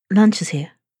 lunch is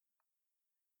here.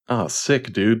 Oh,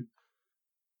 sick, dude.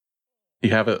 You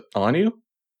have it on you?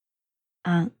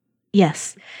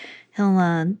 Yes. He'll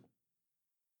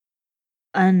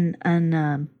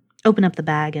open up the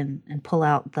bag and pull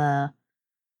out the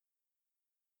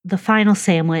final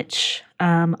sandwich,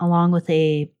 along with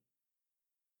a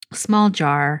small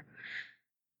jar.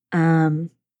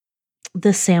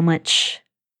 This sandwich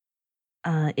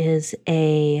is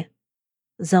a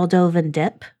Zeldovan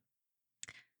dip,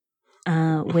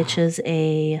 which is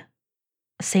a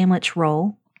sandwich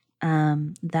roll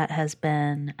that has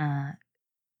been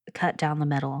cut down the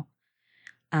middle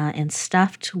and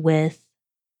stuffed with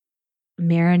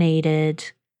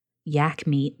marinated yak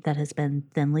meat that has been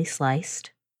thinly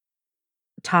sliced,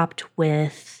 topped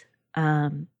with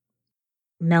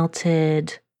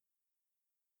melted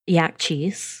yak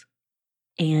cheese,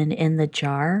 and in the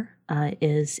jar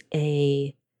is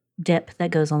a dip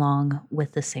that goes along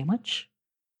with the sandwich,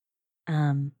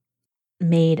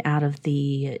 made out of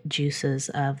the juices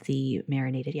of the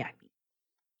marinated yak meat.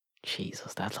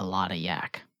 Jesus, that's a lot of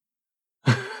yak.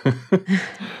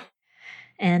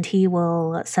 And he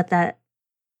will set that.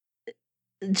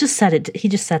 He just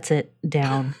sets it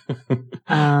down,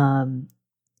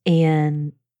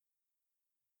 and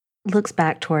looks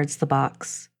back towards the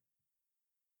box.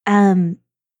 If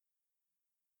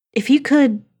you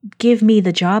could give me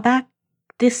the jar back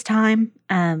this time,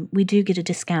 we do get a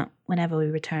discount whenever we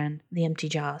return the empty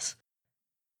jars.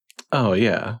 Oh,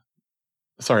 yeah.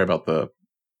 Sorry about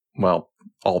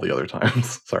all the other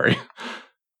times. Sorry.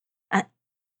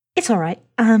 It's all right.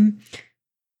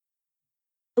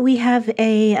 We have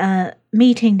a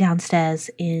meeting downstairs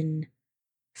in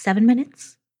 7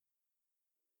 minutes.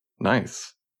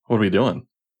 Nice. What are we doing?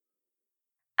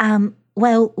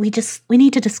 Well, we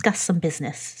need to discuss some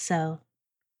business. So,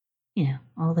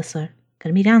 all of us are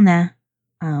going to be down there.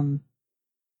 7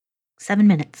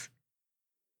 minutes.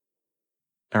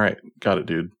 All right. Got it,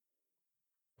 dude.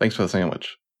 Thanks for the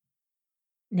sandwich.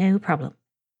 No problem.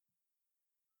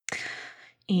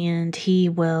 And he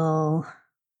will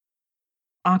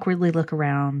awkwardly look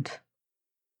around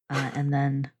and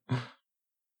then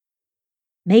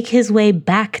make his way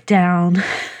back down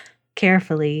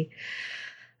carefully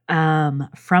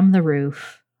from the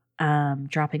roof,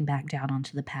 dropping back down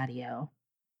onto the patio,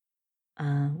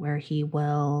 where he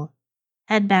will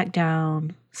head back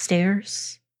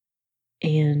downstairs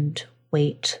and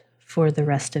wait for the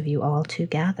rest of you all to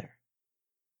gather.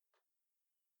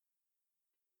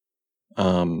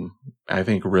 I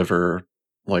think River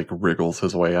like wriggles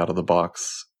his way out of the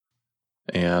box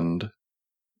and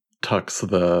tucks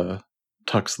the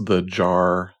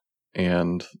jar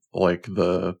and like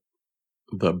the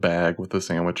bag with the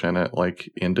sandwich in it like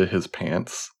into his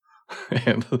pants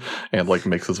and like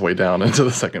makes his way down into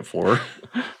the second floor.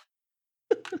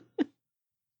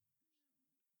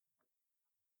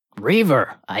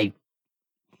 Reaver, I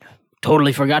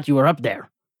totally forgot you were up there.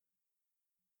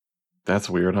 That's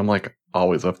weird. I'm like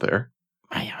always up there.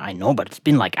 I know, but it's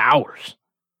been like hours.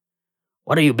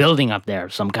 What are you building up there?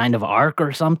 Some kind of ark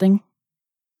or something?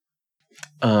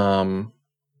 You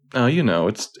know,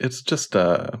 it's just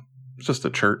a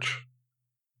church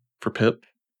for Pip.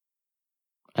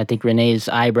 I think Renee's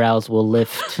eyebrows will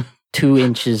lift 2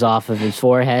 inches off of his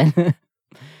forehead,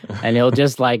 and he'll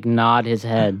just like nod his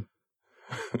head.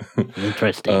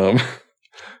 Interesting.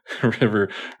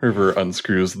 River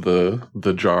unscrews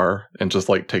the jar and just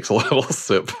like takes a little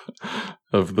sip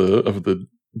of the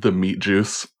meat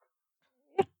juice.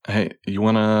 Hey, you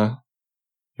want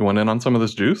in on some of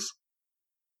this juice?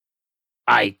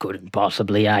 I couldn't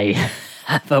possibly. I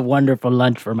have a wonderful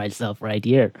lunch for myself right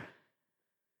here.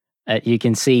 You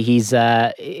can see he's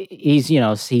set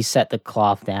the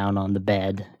cloth down on the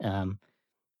bed.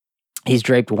 He's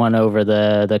draped one over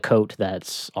the coat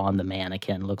that's on the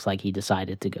mannequin. Looks like he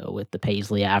decided to go with the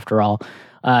paisley after all.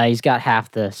 He's got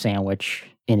half the sandwich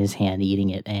in his hand eating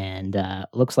it, and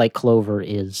looks like Clover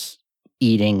is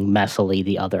eating messily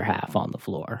the other half on the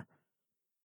floor.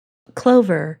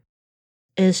 Clover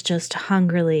is just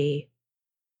hungrily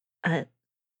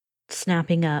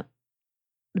snapping up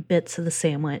bits of the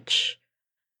sandwich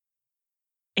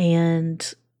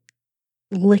and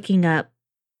licking up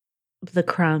the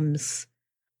crumbs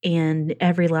and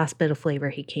every last bit of flavor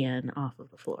he can off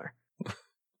of the floor.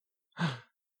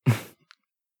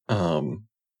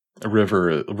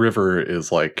 River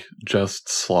is like just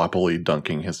sloppily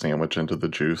dunking his sandwich into the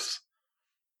juice.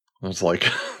 There's like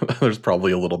there's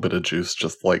probably a little bit of juice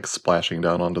just like splashing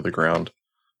down onto the ground.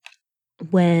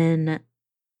 When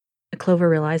Clover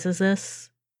realizes this,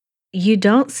 you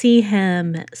don't see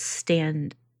him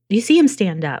stand. You see him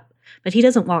stand up, but he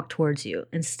doesn't walk towards you.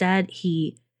 Instead,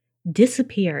 he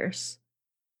disappears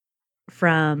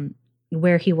from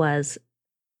where he was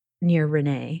near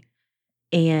Renee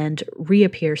and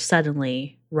reappears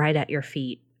suddenly right at your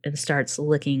feet and starts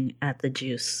licking at the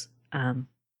juice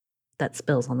that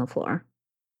spills on the floor.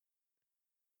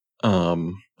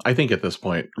 I think at this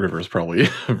point, River's probably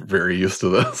very used to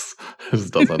this.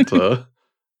 Just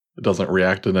doesn't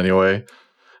react in any way.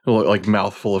 Like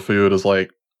mouthful of food is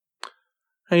like,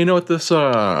 hey, you know what this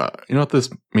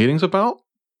meeting's about?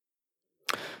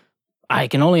 I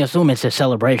can only assume it's a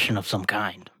celebration of some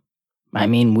kind. I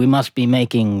mean, we must be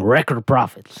making record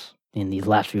profits in these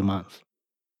last few months.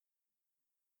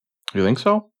 You think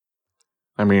so?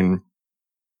 I mean,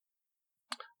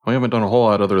 we haven't done a whole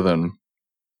lot other than,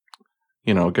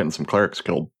 getting some clerics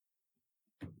killed.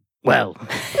 Well,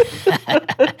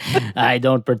 I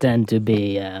don't pretend to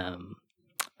be a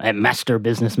master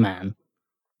businessman,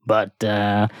 but,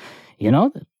 the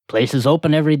place is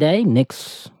open every day.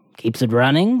 Nix keeps it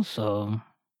running, so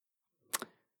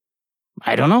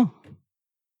I don't know.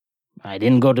 I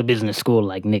didn't go to business school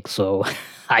like Nick, so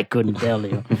I couldn't tell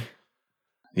you.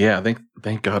 Yeah,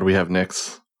 thank God we have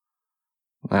Nix.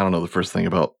 I don't know the first thing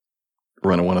about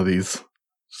running one of these.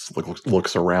 Just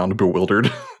looks around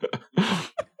bewildered.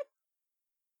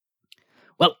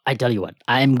 Well, I tell you what,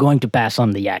 I'm going to pass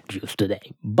on the yak juice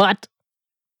today, but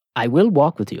I will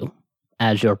walk with you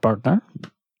as your partner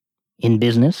in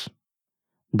business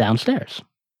downstairs.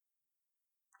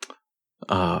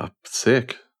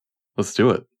 Sick. Let's do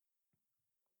it.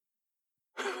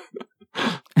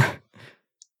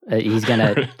 He's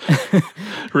gonna.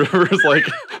 River's like,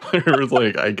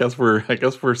 I guess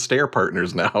we're stair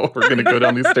partners now. We're gonna go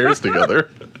down these stairs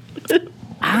together.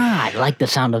 I like the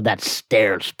sound of that,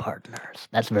 stairs partners.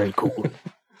 That's very cool.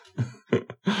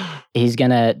 He's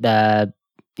gonna.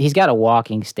 He's got a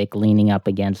walking stick leaning up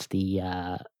against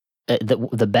the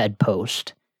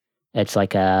bedpost. It's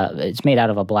like it's made out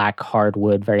of a black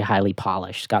hardwood, very highly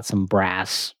polished. It's got some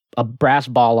a brass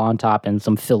ball on top and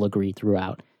some filigree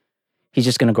throughout. He's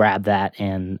just going to grab that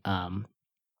and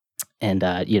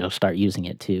start using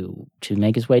it to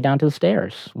make his way down to the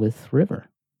stairs with River.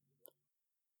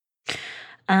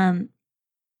 A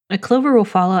Clover will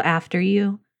follow after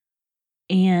you,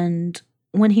 and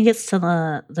when he gets to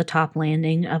the top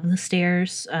landing of the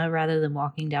stairs, rather than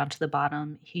walking down to the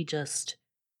bottom, he just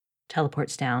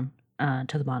teleports down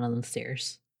to the bottom of the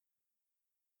stairs.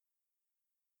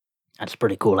 That's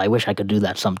pretty cool. I wish I could do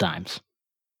that sometimes.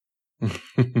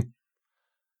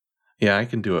 Yeah, I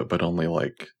can do it, but only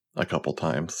like a couple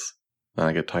times. Then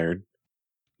I get tired.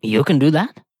 You can do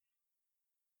that?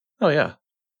 Oh, yeah.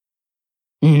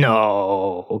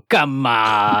 No, come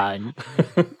on.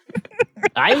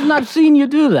 I've not seen you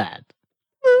do that.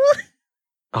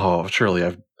 Oh,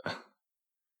 surely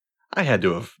I had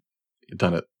to have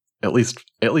done it at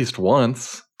least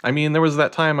once. I mean, there was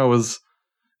that time I was,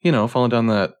 falling down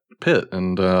that pit,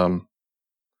 and the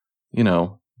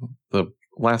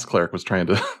last cleric was trying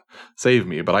to save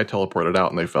me, but I teleported out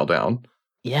and they fell down.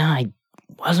 Yeah, I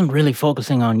wasn't really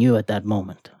focusing on you at that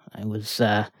moment. I was,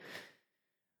 well,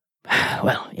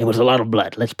 it was a lot of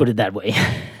blood. Let's put it that way.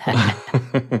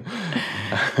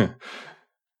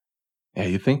 Yeah,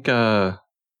 you think 2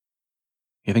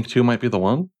 might be the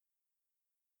one?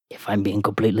 If I'm being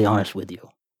completely honest with you,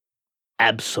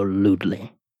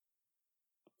 absolutely.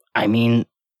 I mean,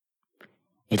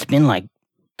 it's been like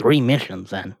 3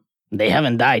 missions and they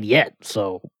haven't died yet,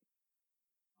 so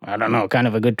I don't know, kind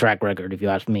of a good track record if you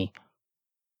ask me.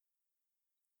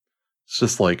 It's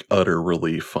just like utter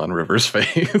relief on River's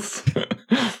face.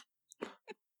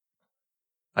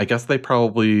 I guess they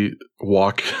probably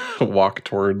walk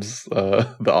towards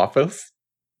the office.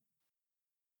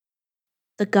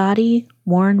 The gaudy,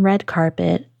 worn red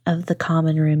carpet of the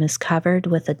common room is covered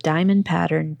with a diamond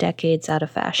pattern decades out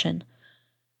of fashion.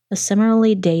 The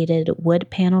similarly dated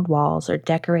wood-paneled walls are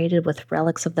decorated with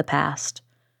relics of the past.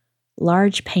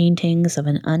 Large paintings of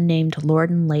an unnamed lord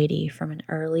and lady from an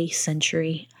early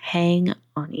century hang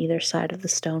on either side of the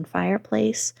stone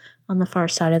fireplace on the far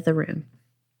side of the room.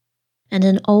 And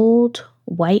an old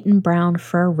white and brown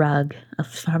fur rug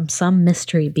from some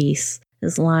mystery beast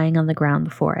is lying on the ground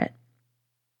before it.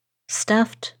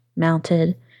 Stuffed,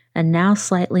 mounted, and now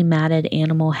slightly matted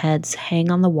animal heads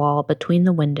hang on the wall between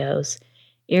the windows,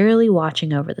 eerily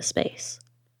watching over the space.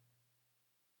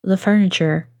 The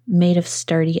furniture, made of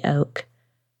sturdy oak,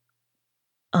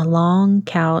 a long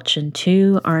couch and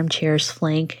 2 armchairs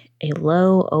flank a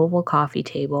low oval coffee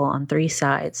table on 3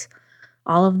 sides,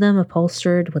 all of them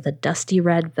upholstered with a dusty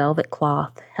red velvet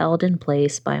cloth held in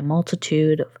place by a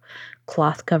multitude of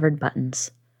cloth-covered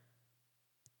buttons.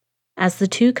 As the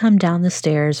 2 come down the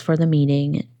stairs for the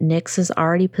meeting, Nyx is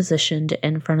already positioned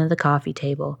in front of the coffee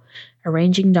table,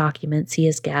 arranging documents he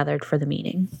has gathered for the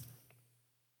meeting.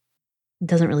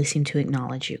 Doesn't really seem to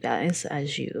acknowledge you guys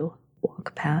as you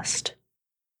walk past.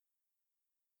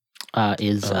 Oh,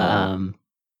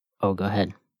 go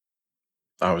ahead.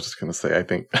 I was just gonna say, I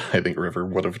think River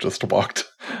would have just walked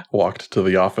to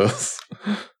the office.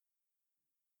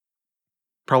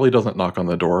 Probably doesn't knock on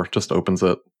the door, just opens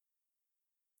it.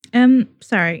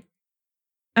 Sorry.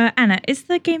 Anna, is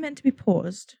the game meant to be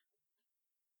paused?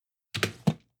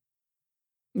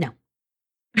 No.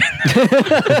 I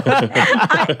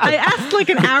asked like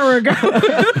an hour ago.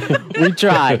 We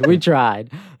tried.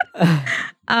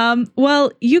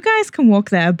 Well, you guys can walk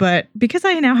there, but because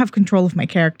I now have control of my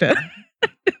character,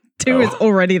 2 is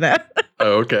already there.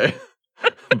 Oh, okay.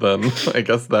 Then I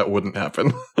guess that wouldn't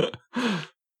happen.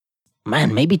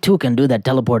 Man, maybe 2 can do that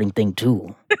teleporting thing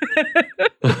too.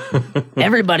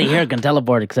 Everybody here can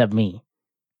teleport except me.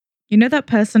 You know that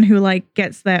person who like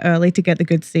gets there early to get the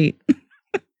good seat?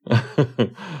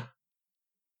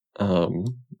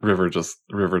 River just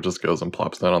goes and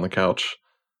plops down on the couch.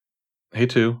 Hey,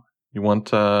 2, you want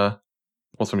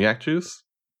some yak juice?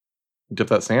 Dip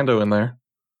that Sando in there.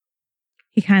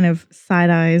 He kind of side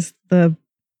eyes the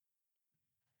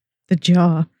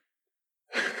jar.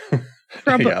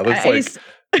 Yeah, that's like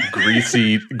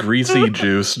greasy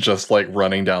juice just like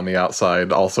running down the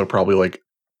outside. Also probably like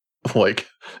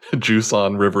juice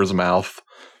on River's mouth.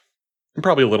 And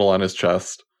probably a little on his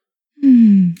chest.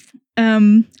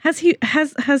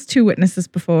 Has 2 witnesses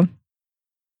before?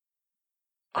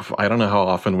 I don't know how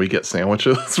often we get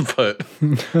sandwiches, but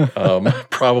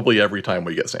probably every time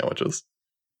we get sandwiches.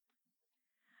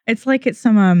 It's like it's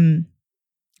some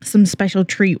special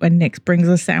treat when Nyx brings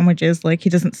us sandwiches. Like he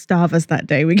doesn't starve us that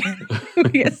day. We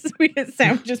get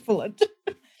sandwiches for lunch.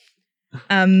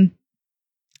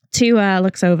 2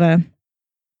 looks over,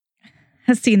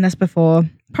 has seen this before,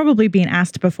 probably been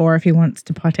asked before if he wants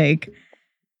to partake.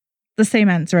 The same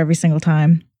answer every single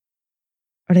time.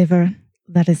 River,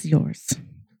 that is yours,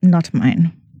 not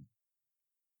mine.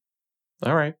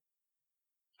 All right.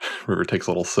 River takes a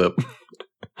little sip.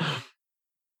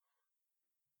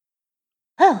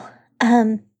 Well,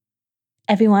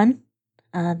 everyone,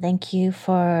 thank you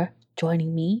for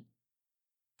joining me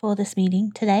for this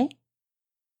meeting today.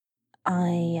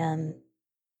 I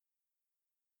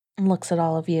looks at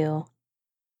all of you,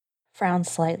 frowns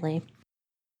slightly.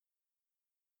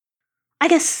 I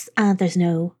guess there's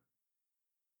no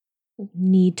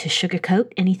need to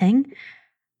sugarcoat anything.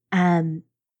 The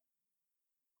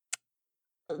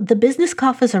business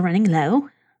coffers are running low.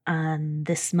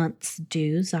 This month's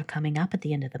dues are coming up at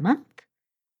the end of the month.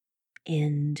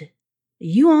 And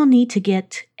you all need to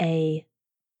get a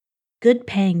good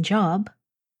paying job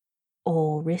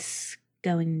or risk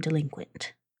going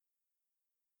delinquent.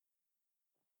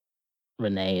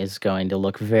 Renee is going to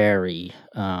look very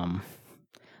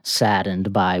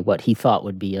saddened by what he thought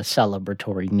would be a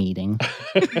celebratory meeting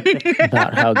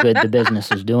about how good the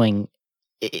business is doing.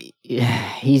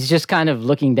 He's just kind of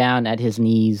looking down at his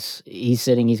knees.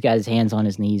 He's got his hands on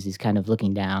his knees. He's kind of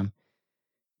looking down,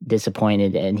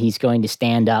 disappointed, and he's going to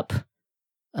stand up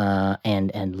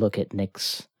and look at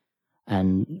Nyx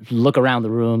and look around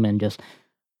the room and just,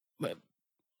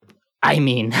 I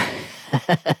mean,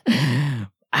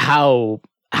 how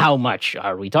much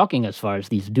are we talking as far as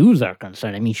these dues are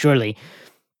concerned? I mean, surely,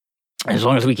 as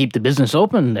long as we keep the business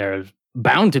open, there's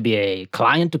bound to be a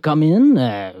client to come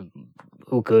in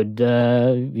who could,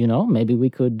 maybe we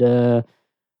could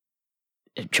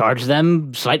charge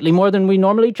them slightly more than we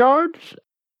normally charge.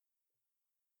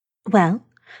 Well,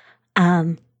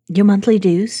 your monthly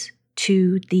dues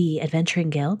to the Adventuring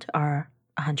Guild are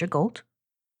 100 gold.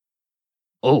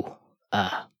 Oh,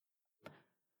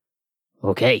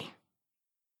 okay.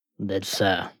 That's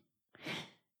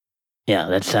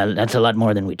that's a lot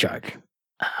more than we charge.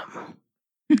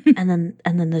 And then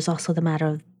there's also the matter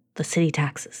of the city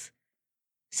taxes.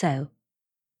 So,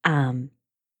 I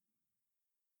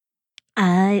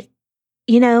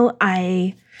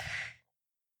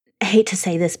hate to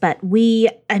say this, but we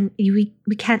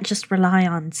can't just rely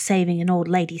on saving an old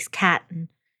lady's cat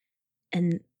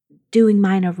and doing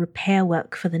minor repair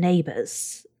work for the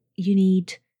neighbors. You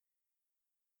need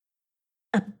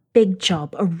a big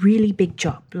job, a really big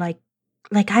job, like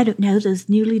I don't know, those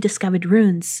newly discovered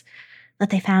ruins that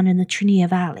they found in the Trinia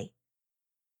Valley.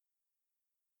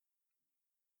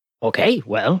 Okay,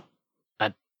 well,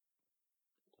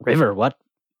 River, what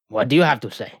do you have to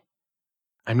say?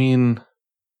 I mean,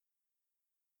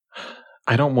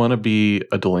 I don't want to be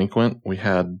a delinquent. We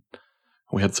had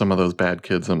some of those bad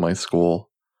kids in my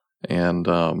school, and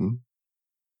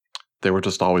they were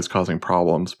just always causing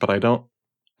problems. But I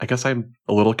guess I'm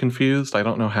a little confused. I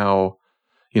don't know how,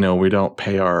 we don't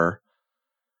pay our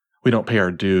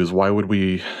dues. Why would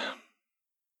we?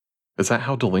 Is that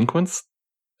how delinquents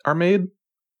are made?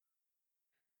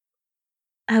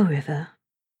 Oh, River.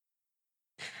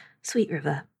 Sweet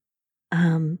River.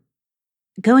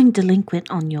 Going delinquent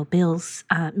on your bills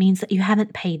means that you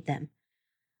haven't paid them.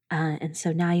 And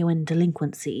so now you're in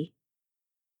delinquency,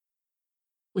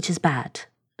 which is bad.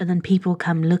 And then people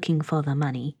come looking for the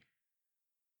money.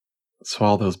 So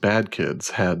all those bad kids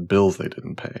had bills they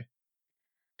didn't pay.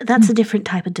 That's a different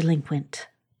type of delinquent.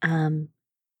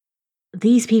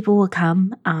 These people will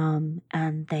come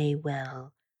and they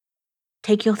will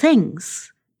take your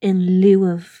things in lieu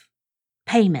of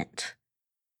payment.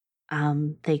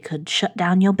 They could shut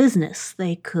down your business.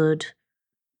 They could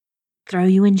throw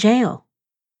you in jail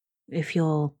if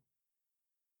your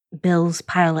bills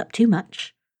pile up too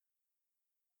much.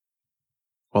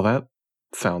 Well, that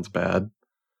sounds bad.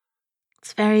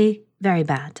 It's very, very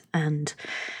bad. And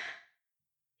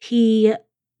he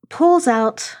pulls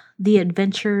out the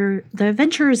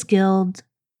Adventurers Guild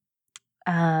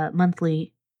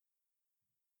monthly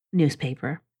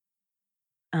newspaper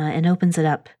and opens it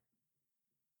up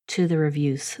to the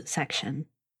reviews section.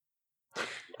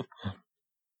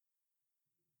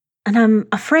 And I'm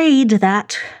afraid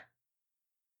that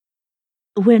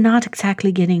we're not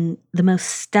exactly getting the most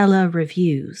stellar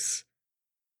reviews,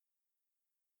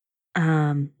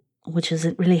 which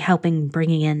isn't really helping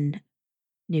bringing in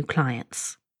new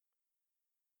clients.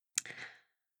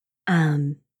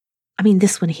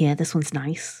 This one's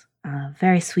nice.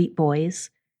 Very sweet boys.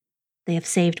 They have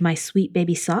saved my sweet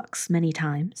baby socks many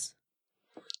times.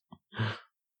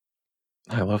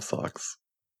 I love socks.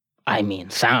 I mean,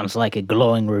 sounds like a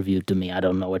glowing review to me. I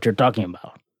don't know what you're talking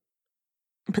about.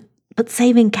 But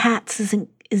saving cats isn't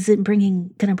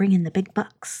gonna bring in the big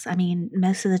bucks. I mean,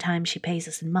 most of the time she pays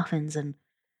us in muffins and,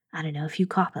 I don't know, a few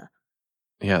copper.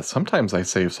 Yeah, sometimes I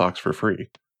save socks for free.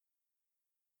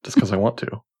 Just because I want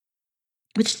to.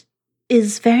 Which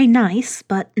is very nice,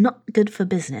 but not good for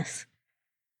business.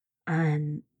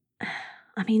 And,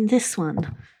 this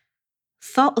one.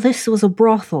 Thought this was a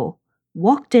brothel.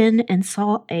 Walked in and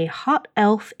saw a hot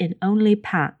elf in only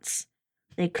pants.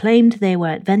 They claimed they were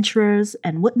adventurers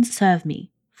and wouldn't serve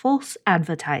me. False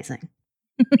advertising.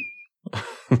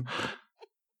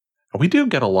 We do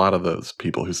get a lot of those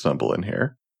people who stumble in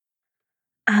here.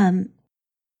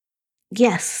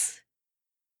 Yes.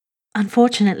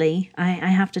 Unfortunately, I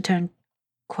have to turn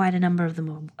quite a number of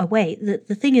them away.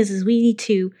 The thing is we need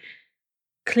to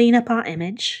clean up our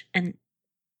image, and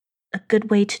a good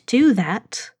way to do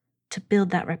that, to build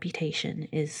that reputation,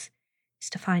 is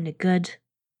to find a good,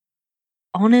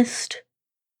 honest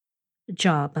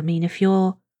job. I mean, if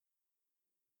you're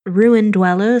ruin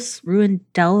dwellers,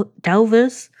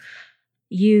 delvers,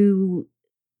 you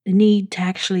need to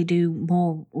actually do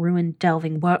more ruin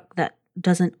delving work that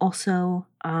doesn't also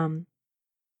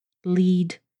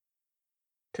lead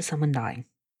to someone dying.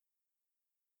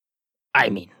 I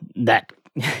mean, that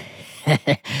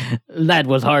that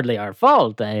was hardly our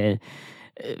fault.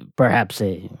 Perhaps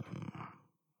a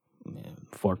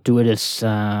fortuitous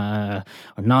or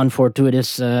non-fortuitous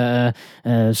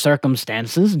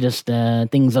circumstances, just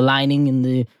things aligning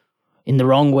in the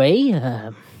wrong way.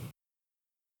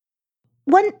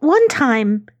 One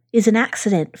time is an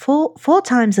accident. Four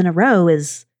times in a row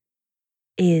is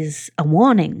a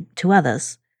warning to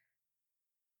others.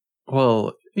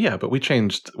 Well, yeah, but we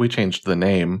changed the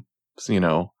name,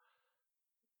 so,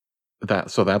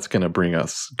 so that's going to bring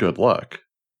us good luck,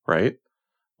 right?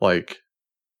 Like,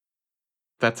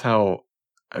 that's how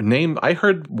I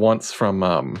heard once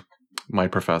from my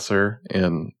professor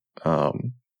in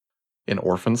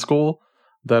orphan school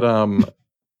that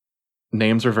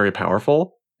names are very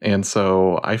powerful, and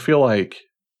so I feel like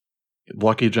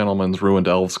Lucky Gentleman's Ruined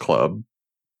Elves Club,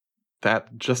 that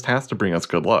just has to bring us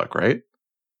good luck, right?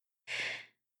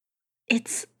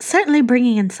 It's certainly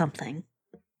bringing in something.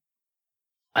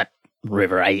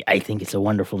 River, I think it's a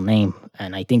wonderful name,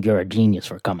 and I think you're a genius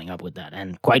for coming up with that.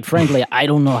 And quite frankly, I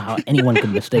don't know how anyone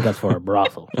could mistake us for a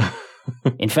brothel.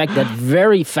 In fact, that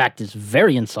very fact is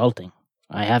very insulting,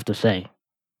 I have to say.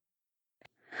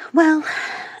 Well,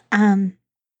 I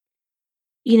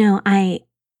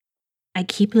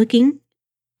keep looking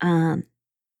at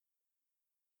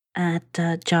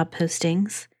job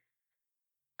postings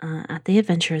at the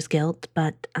Adventurers Guild,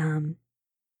 but we're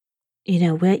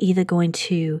either going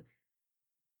to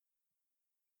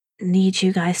need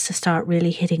you guys to start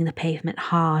really hitting the pavement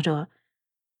hard, or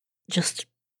just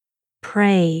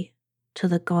pray to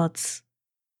the gods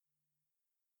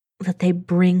that they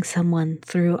bring someone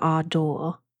through our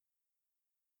door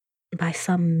by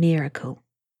some miracle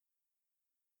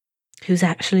who's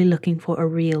actually looking for a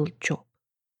real job.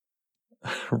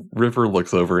 River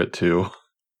looks over it too.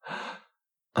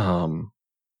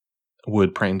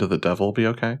 Would praying to the devil be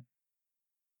okay?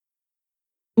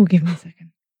 Oh, give me a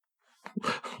second.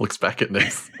 Looks back at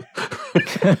Nix.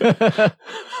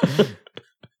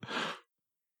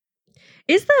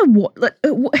 Is there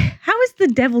how is the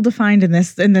devil defined in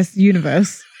this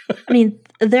universe? I mean,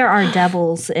 there are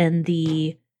devils in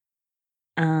the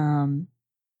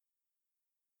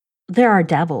there are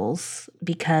devils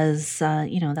because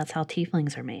that's how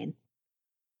tieflings are made.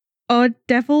 Are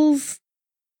devils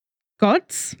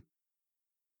gods?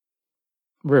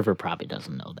 River probably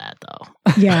doesn't know that, though.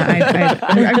 Yeah,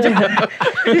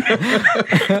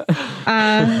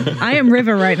 I am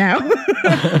River right now.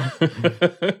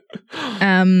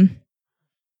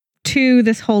 Two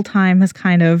this whole time has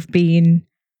kind of been,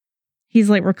 he's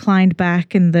like reclined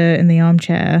back in the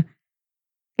armchair,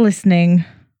 listening,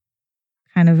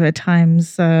 kind of at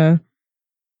times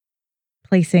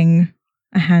placing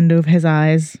a hand over his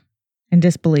eyes in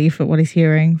disbelief at what he's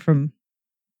hearing from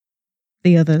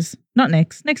the others. Not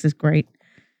Nix. Nix is great.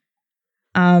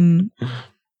 Their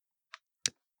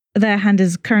hand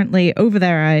is currently over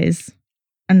their eyes,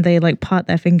 and they like part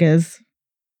their fingers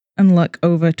and look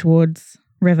over towards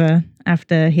River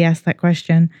after he asked that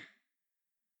question.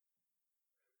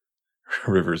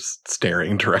 River's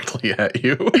staring directly at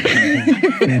you.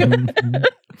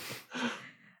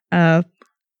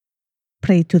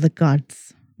 Pray to the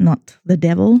gods, not the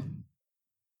devil.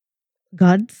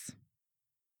 Gods.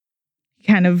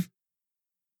 Kind of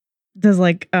does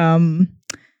like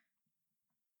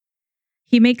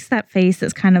he makes that face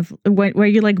that's kind of where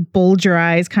you like bulge your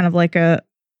eyes, kind of like a,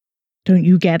 don't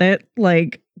you get it?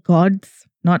 Like gods,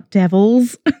 not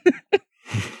devils.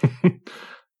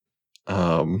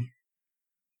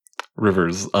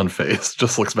 River's unfazed,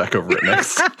 just looks back over at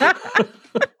Nix.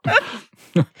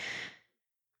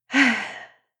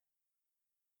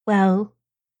 Well,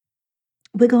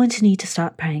 we're going to need to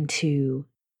start praying to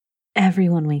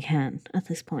everyone we can at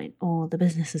this point, or the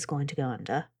business is going to go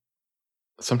under.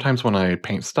 Sometimes when I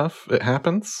paint stuff, it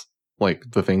happens.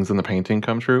 Like, the things in the painting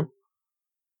come true.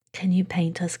 Can you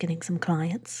paint us getting some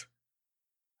clients?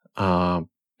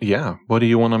 Yeah. What do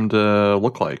you want them to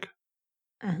look like?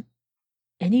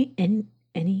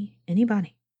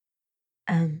 Anybody.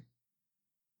 A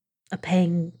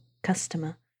paying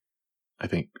customer. I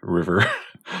think River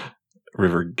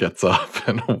River gets up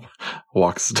and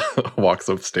walks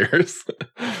upstairs.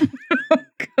 Oh,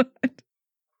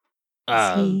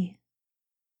 God. He...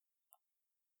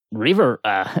 River,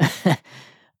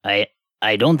 I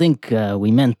don't think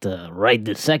we meant right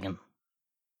this second.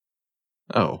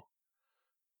 Oh.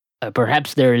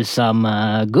 Perhaps there is some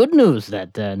good news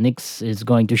that Nyx is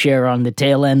going to share on the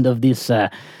tail end of this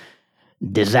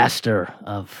disaster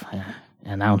of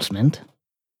announcement.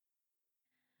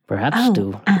 Perhaps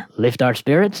to lift our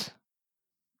spirits?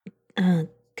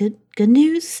 Good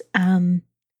news.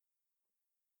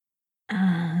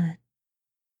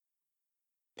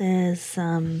 There's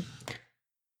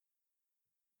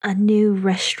a new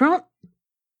restaurant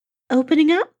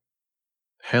opening up.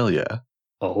 Hell yeah.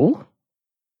 Oh?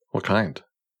 What kind?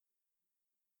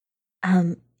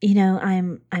 I'm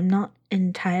not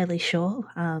entirely sure,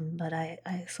 but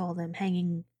I saw them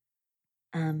hanging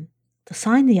the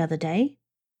sign the other day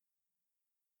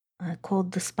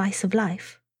called The Spice of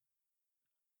Life.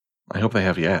 I hope they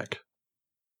have yak.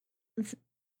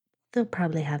 They'll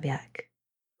probably have yak.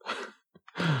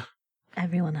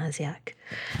 Everyone has yak.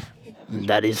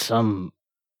 That is some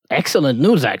excellent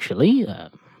news, actually.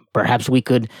 Perhaps we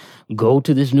could go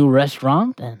to this new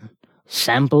restaurant and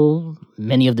sample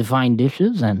many of the fine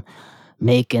dishes and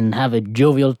make and have a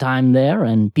jovial time there,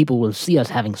 and people will see us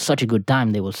having such a good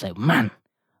time, they will say, man,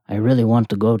 I really want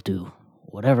to go to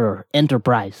whatever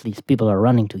enterprise these people are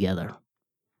running together.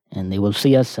 And they will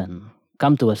see us and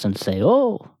come to us and say,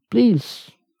 oh,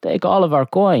 please take all of our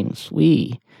coins.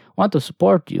 We want to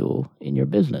support you in your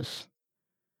business.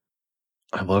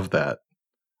 I love that.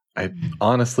 I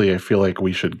feel like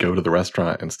we should go to the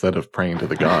restaurant instead of praying to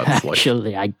the gods.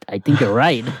 Actually, I think you're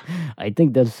right. I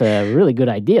think that's a really good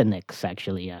idea, Nyx,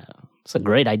 actually. It's a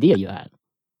great idea you had.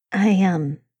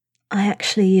 I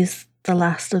actually used the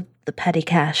last of the petty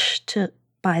cash to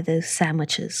buy those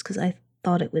sandwiches because I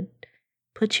thought it would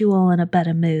put you all in a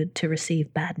better mood to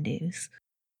receive bad news.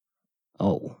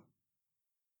 Oh.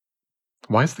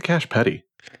 Why is the cash petty?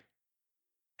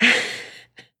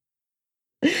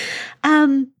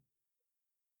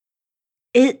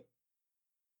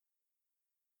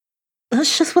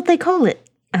 That's just what they call it.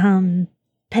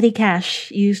 Petty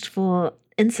cash used for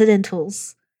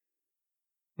incidentals.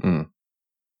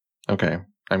 Okay.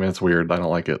 I mean, it's weird. I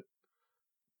don't like it.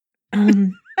 But,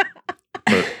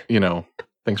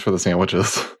 thanks for the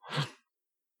sandwiches.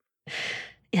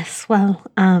 Yes, well,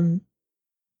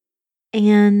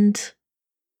 and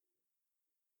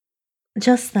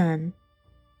just then,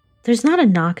 there's not a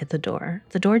knock at the door.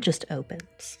 The door just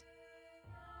opens.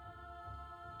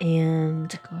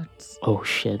 And oh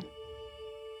shit.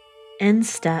 In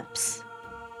steps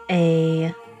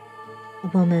a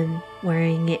woman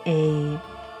wearing a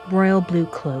royal blue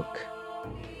cloak.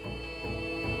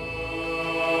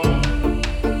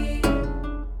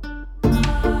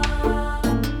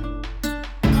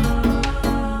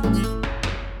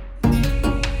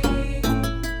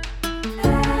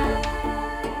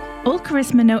 All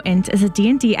Charisma No Int is a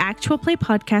D&D actual play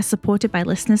podcast supported by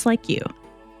listeners like you.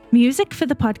 Music for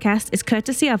the podcast is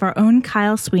courtesy of our own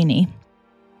Kyle Sweeney.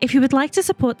 If you would like to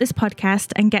support this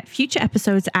podcast and get future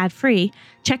episodes ad-free,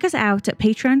 check us out at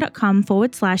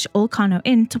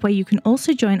patreon.com/allcarnoint, where you can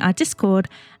also join our Discord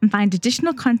and find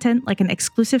additional content like an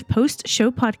exclusive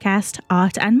post-show podcast,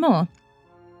 art, and more.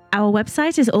 Our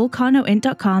website is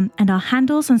allcarnoint.com, and our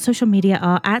handles on social media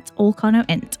are at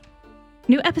allcarnoint.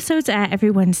 New episodes air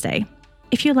every Wednesday.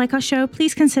 If you like our show,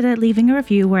 please consider leaving a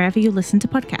review wherever you listen to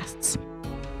podcasts.